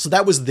accessible. So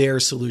that was their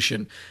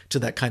solution to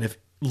that kind of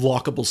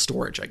lockable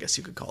storage, I guess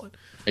you could call it.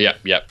 Yeah.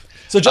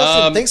 So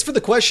Justin, thanks for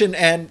the question,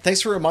 and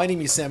thanks for reminding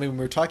me, Sammy, when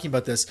we were talking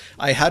about this.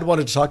 I had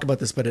wanted to talk about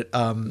this, but it's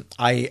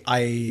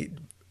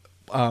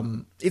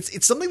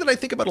something that I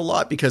think about a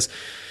lot because,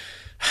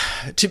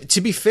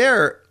 to be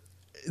fair,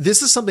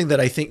 this is something that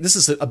I think, this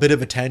is a bit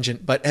of a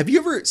tangent, but have you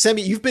ever,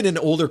 Sammy, you've been in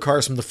older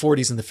cars from the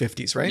 40s and the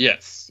 50s, right?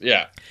 Yes.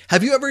 Yeah.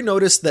 Have you ever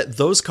noticed that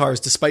those cars,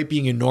 despite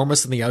being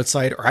enormous on the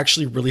outside, are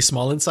actually really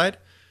small inside?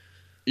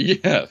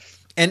 Yes.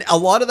 And a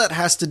lot of that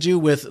has to do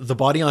with the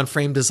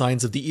body-on-frame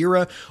designs of the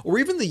era, or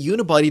even the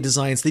unibody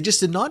designs. They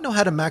just did not know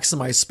how to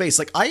maximize space.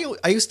 Like I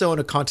used to own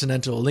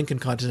a Lincoln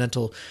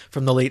Continental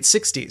from the late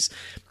 60s.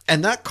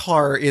 And that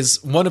car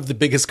is one of the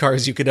biggest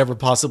cars you could ever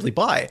possibly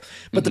buy.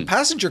 But the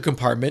passenger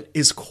compartment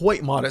is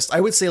quite modest. I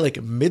would say like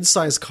a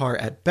mid-sized car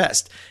at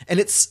best. And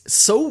it's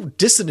so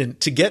dissonant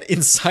to get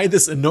inside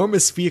this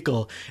enormous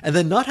vehicle and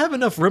then not have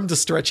enough room to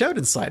stretch out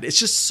inside. It's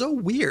just so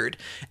weird.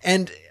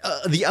 And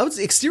the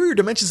exterior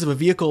dimensions of a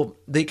vehicle,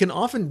 they can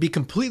often be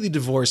completely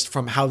divorced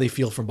from how they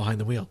feel from behind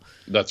the wheel.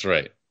 That's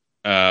right.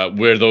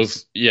 Where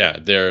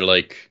they're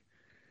like...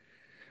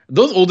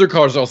 Those older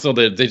cars also,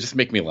 they just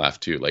make me laugh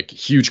too. Like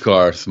huge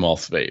car, small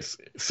space.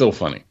 So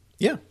funny.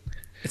 Yeah.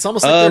 It's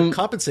almost like they're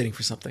compensating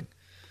for something.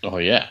 Oh,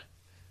 yeah.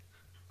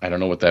 I don't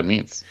know what that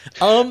means.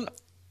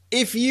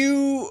 If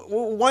you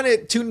want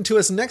to tune into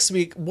us next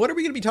week, what are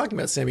we going to be talking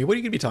about, Sammy? What are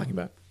you going to be talking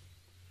about?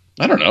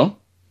 I don't know.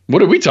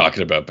 What are we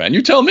talking about, Ben?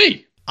 You tell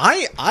me.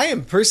 I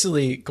am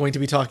personally going to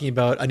be talking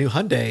about a new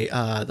Hyundai,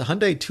 the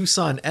Hyundai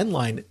Tucson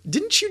N-Line.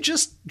 Didn't you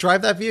just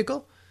drive that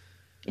vehicle?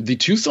 The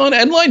Tucson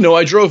N-Line? No,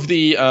 I drove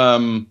the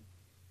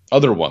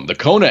other one, the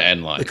Kona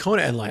N-Line. The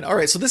Kona N-Line. All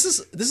right, so this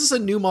is a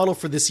new model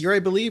for this year, I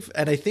believe,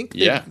 and I think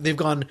they've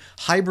gone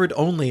hybrid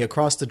only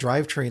across the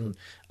drivetrain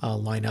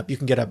lineup. You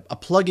can get a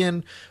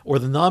plug-in or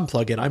the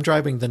non-plug-in. I'm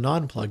driving the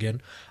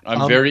non-plug-in.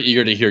 I'm very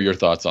eager to hear your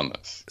thoughts on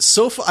this.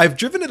 So far, I've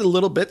driven it a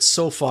little bit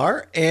so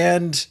far,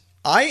 and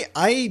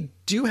I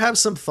do have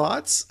some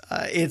thoughts.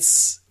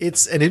 It's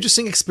an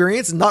interesting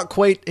experience, not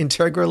quite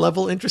Integra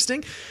level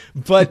interesting,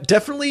 but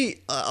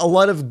definitely a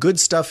lot of good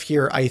stuff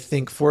here, I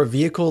think, for a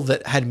vehicle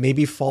that had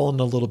maybe fallen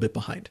a little bit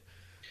behind.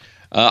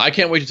 I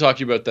can't wait to talk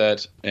to you about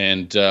that,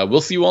 and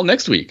we'll see you all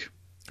next week.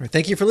 All right,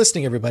 thank you for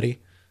listening, everybody.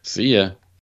 See ya.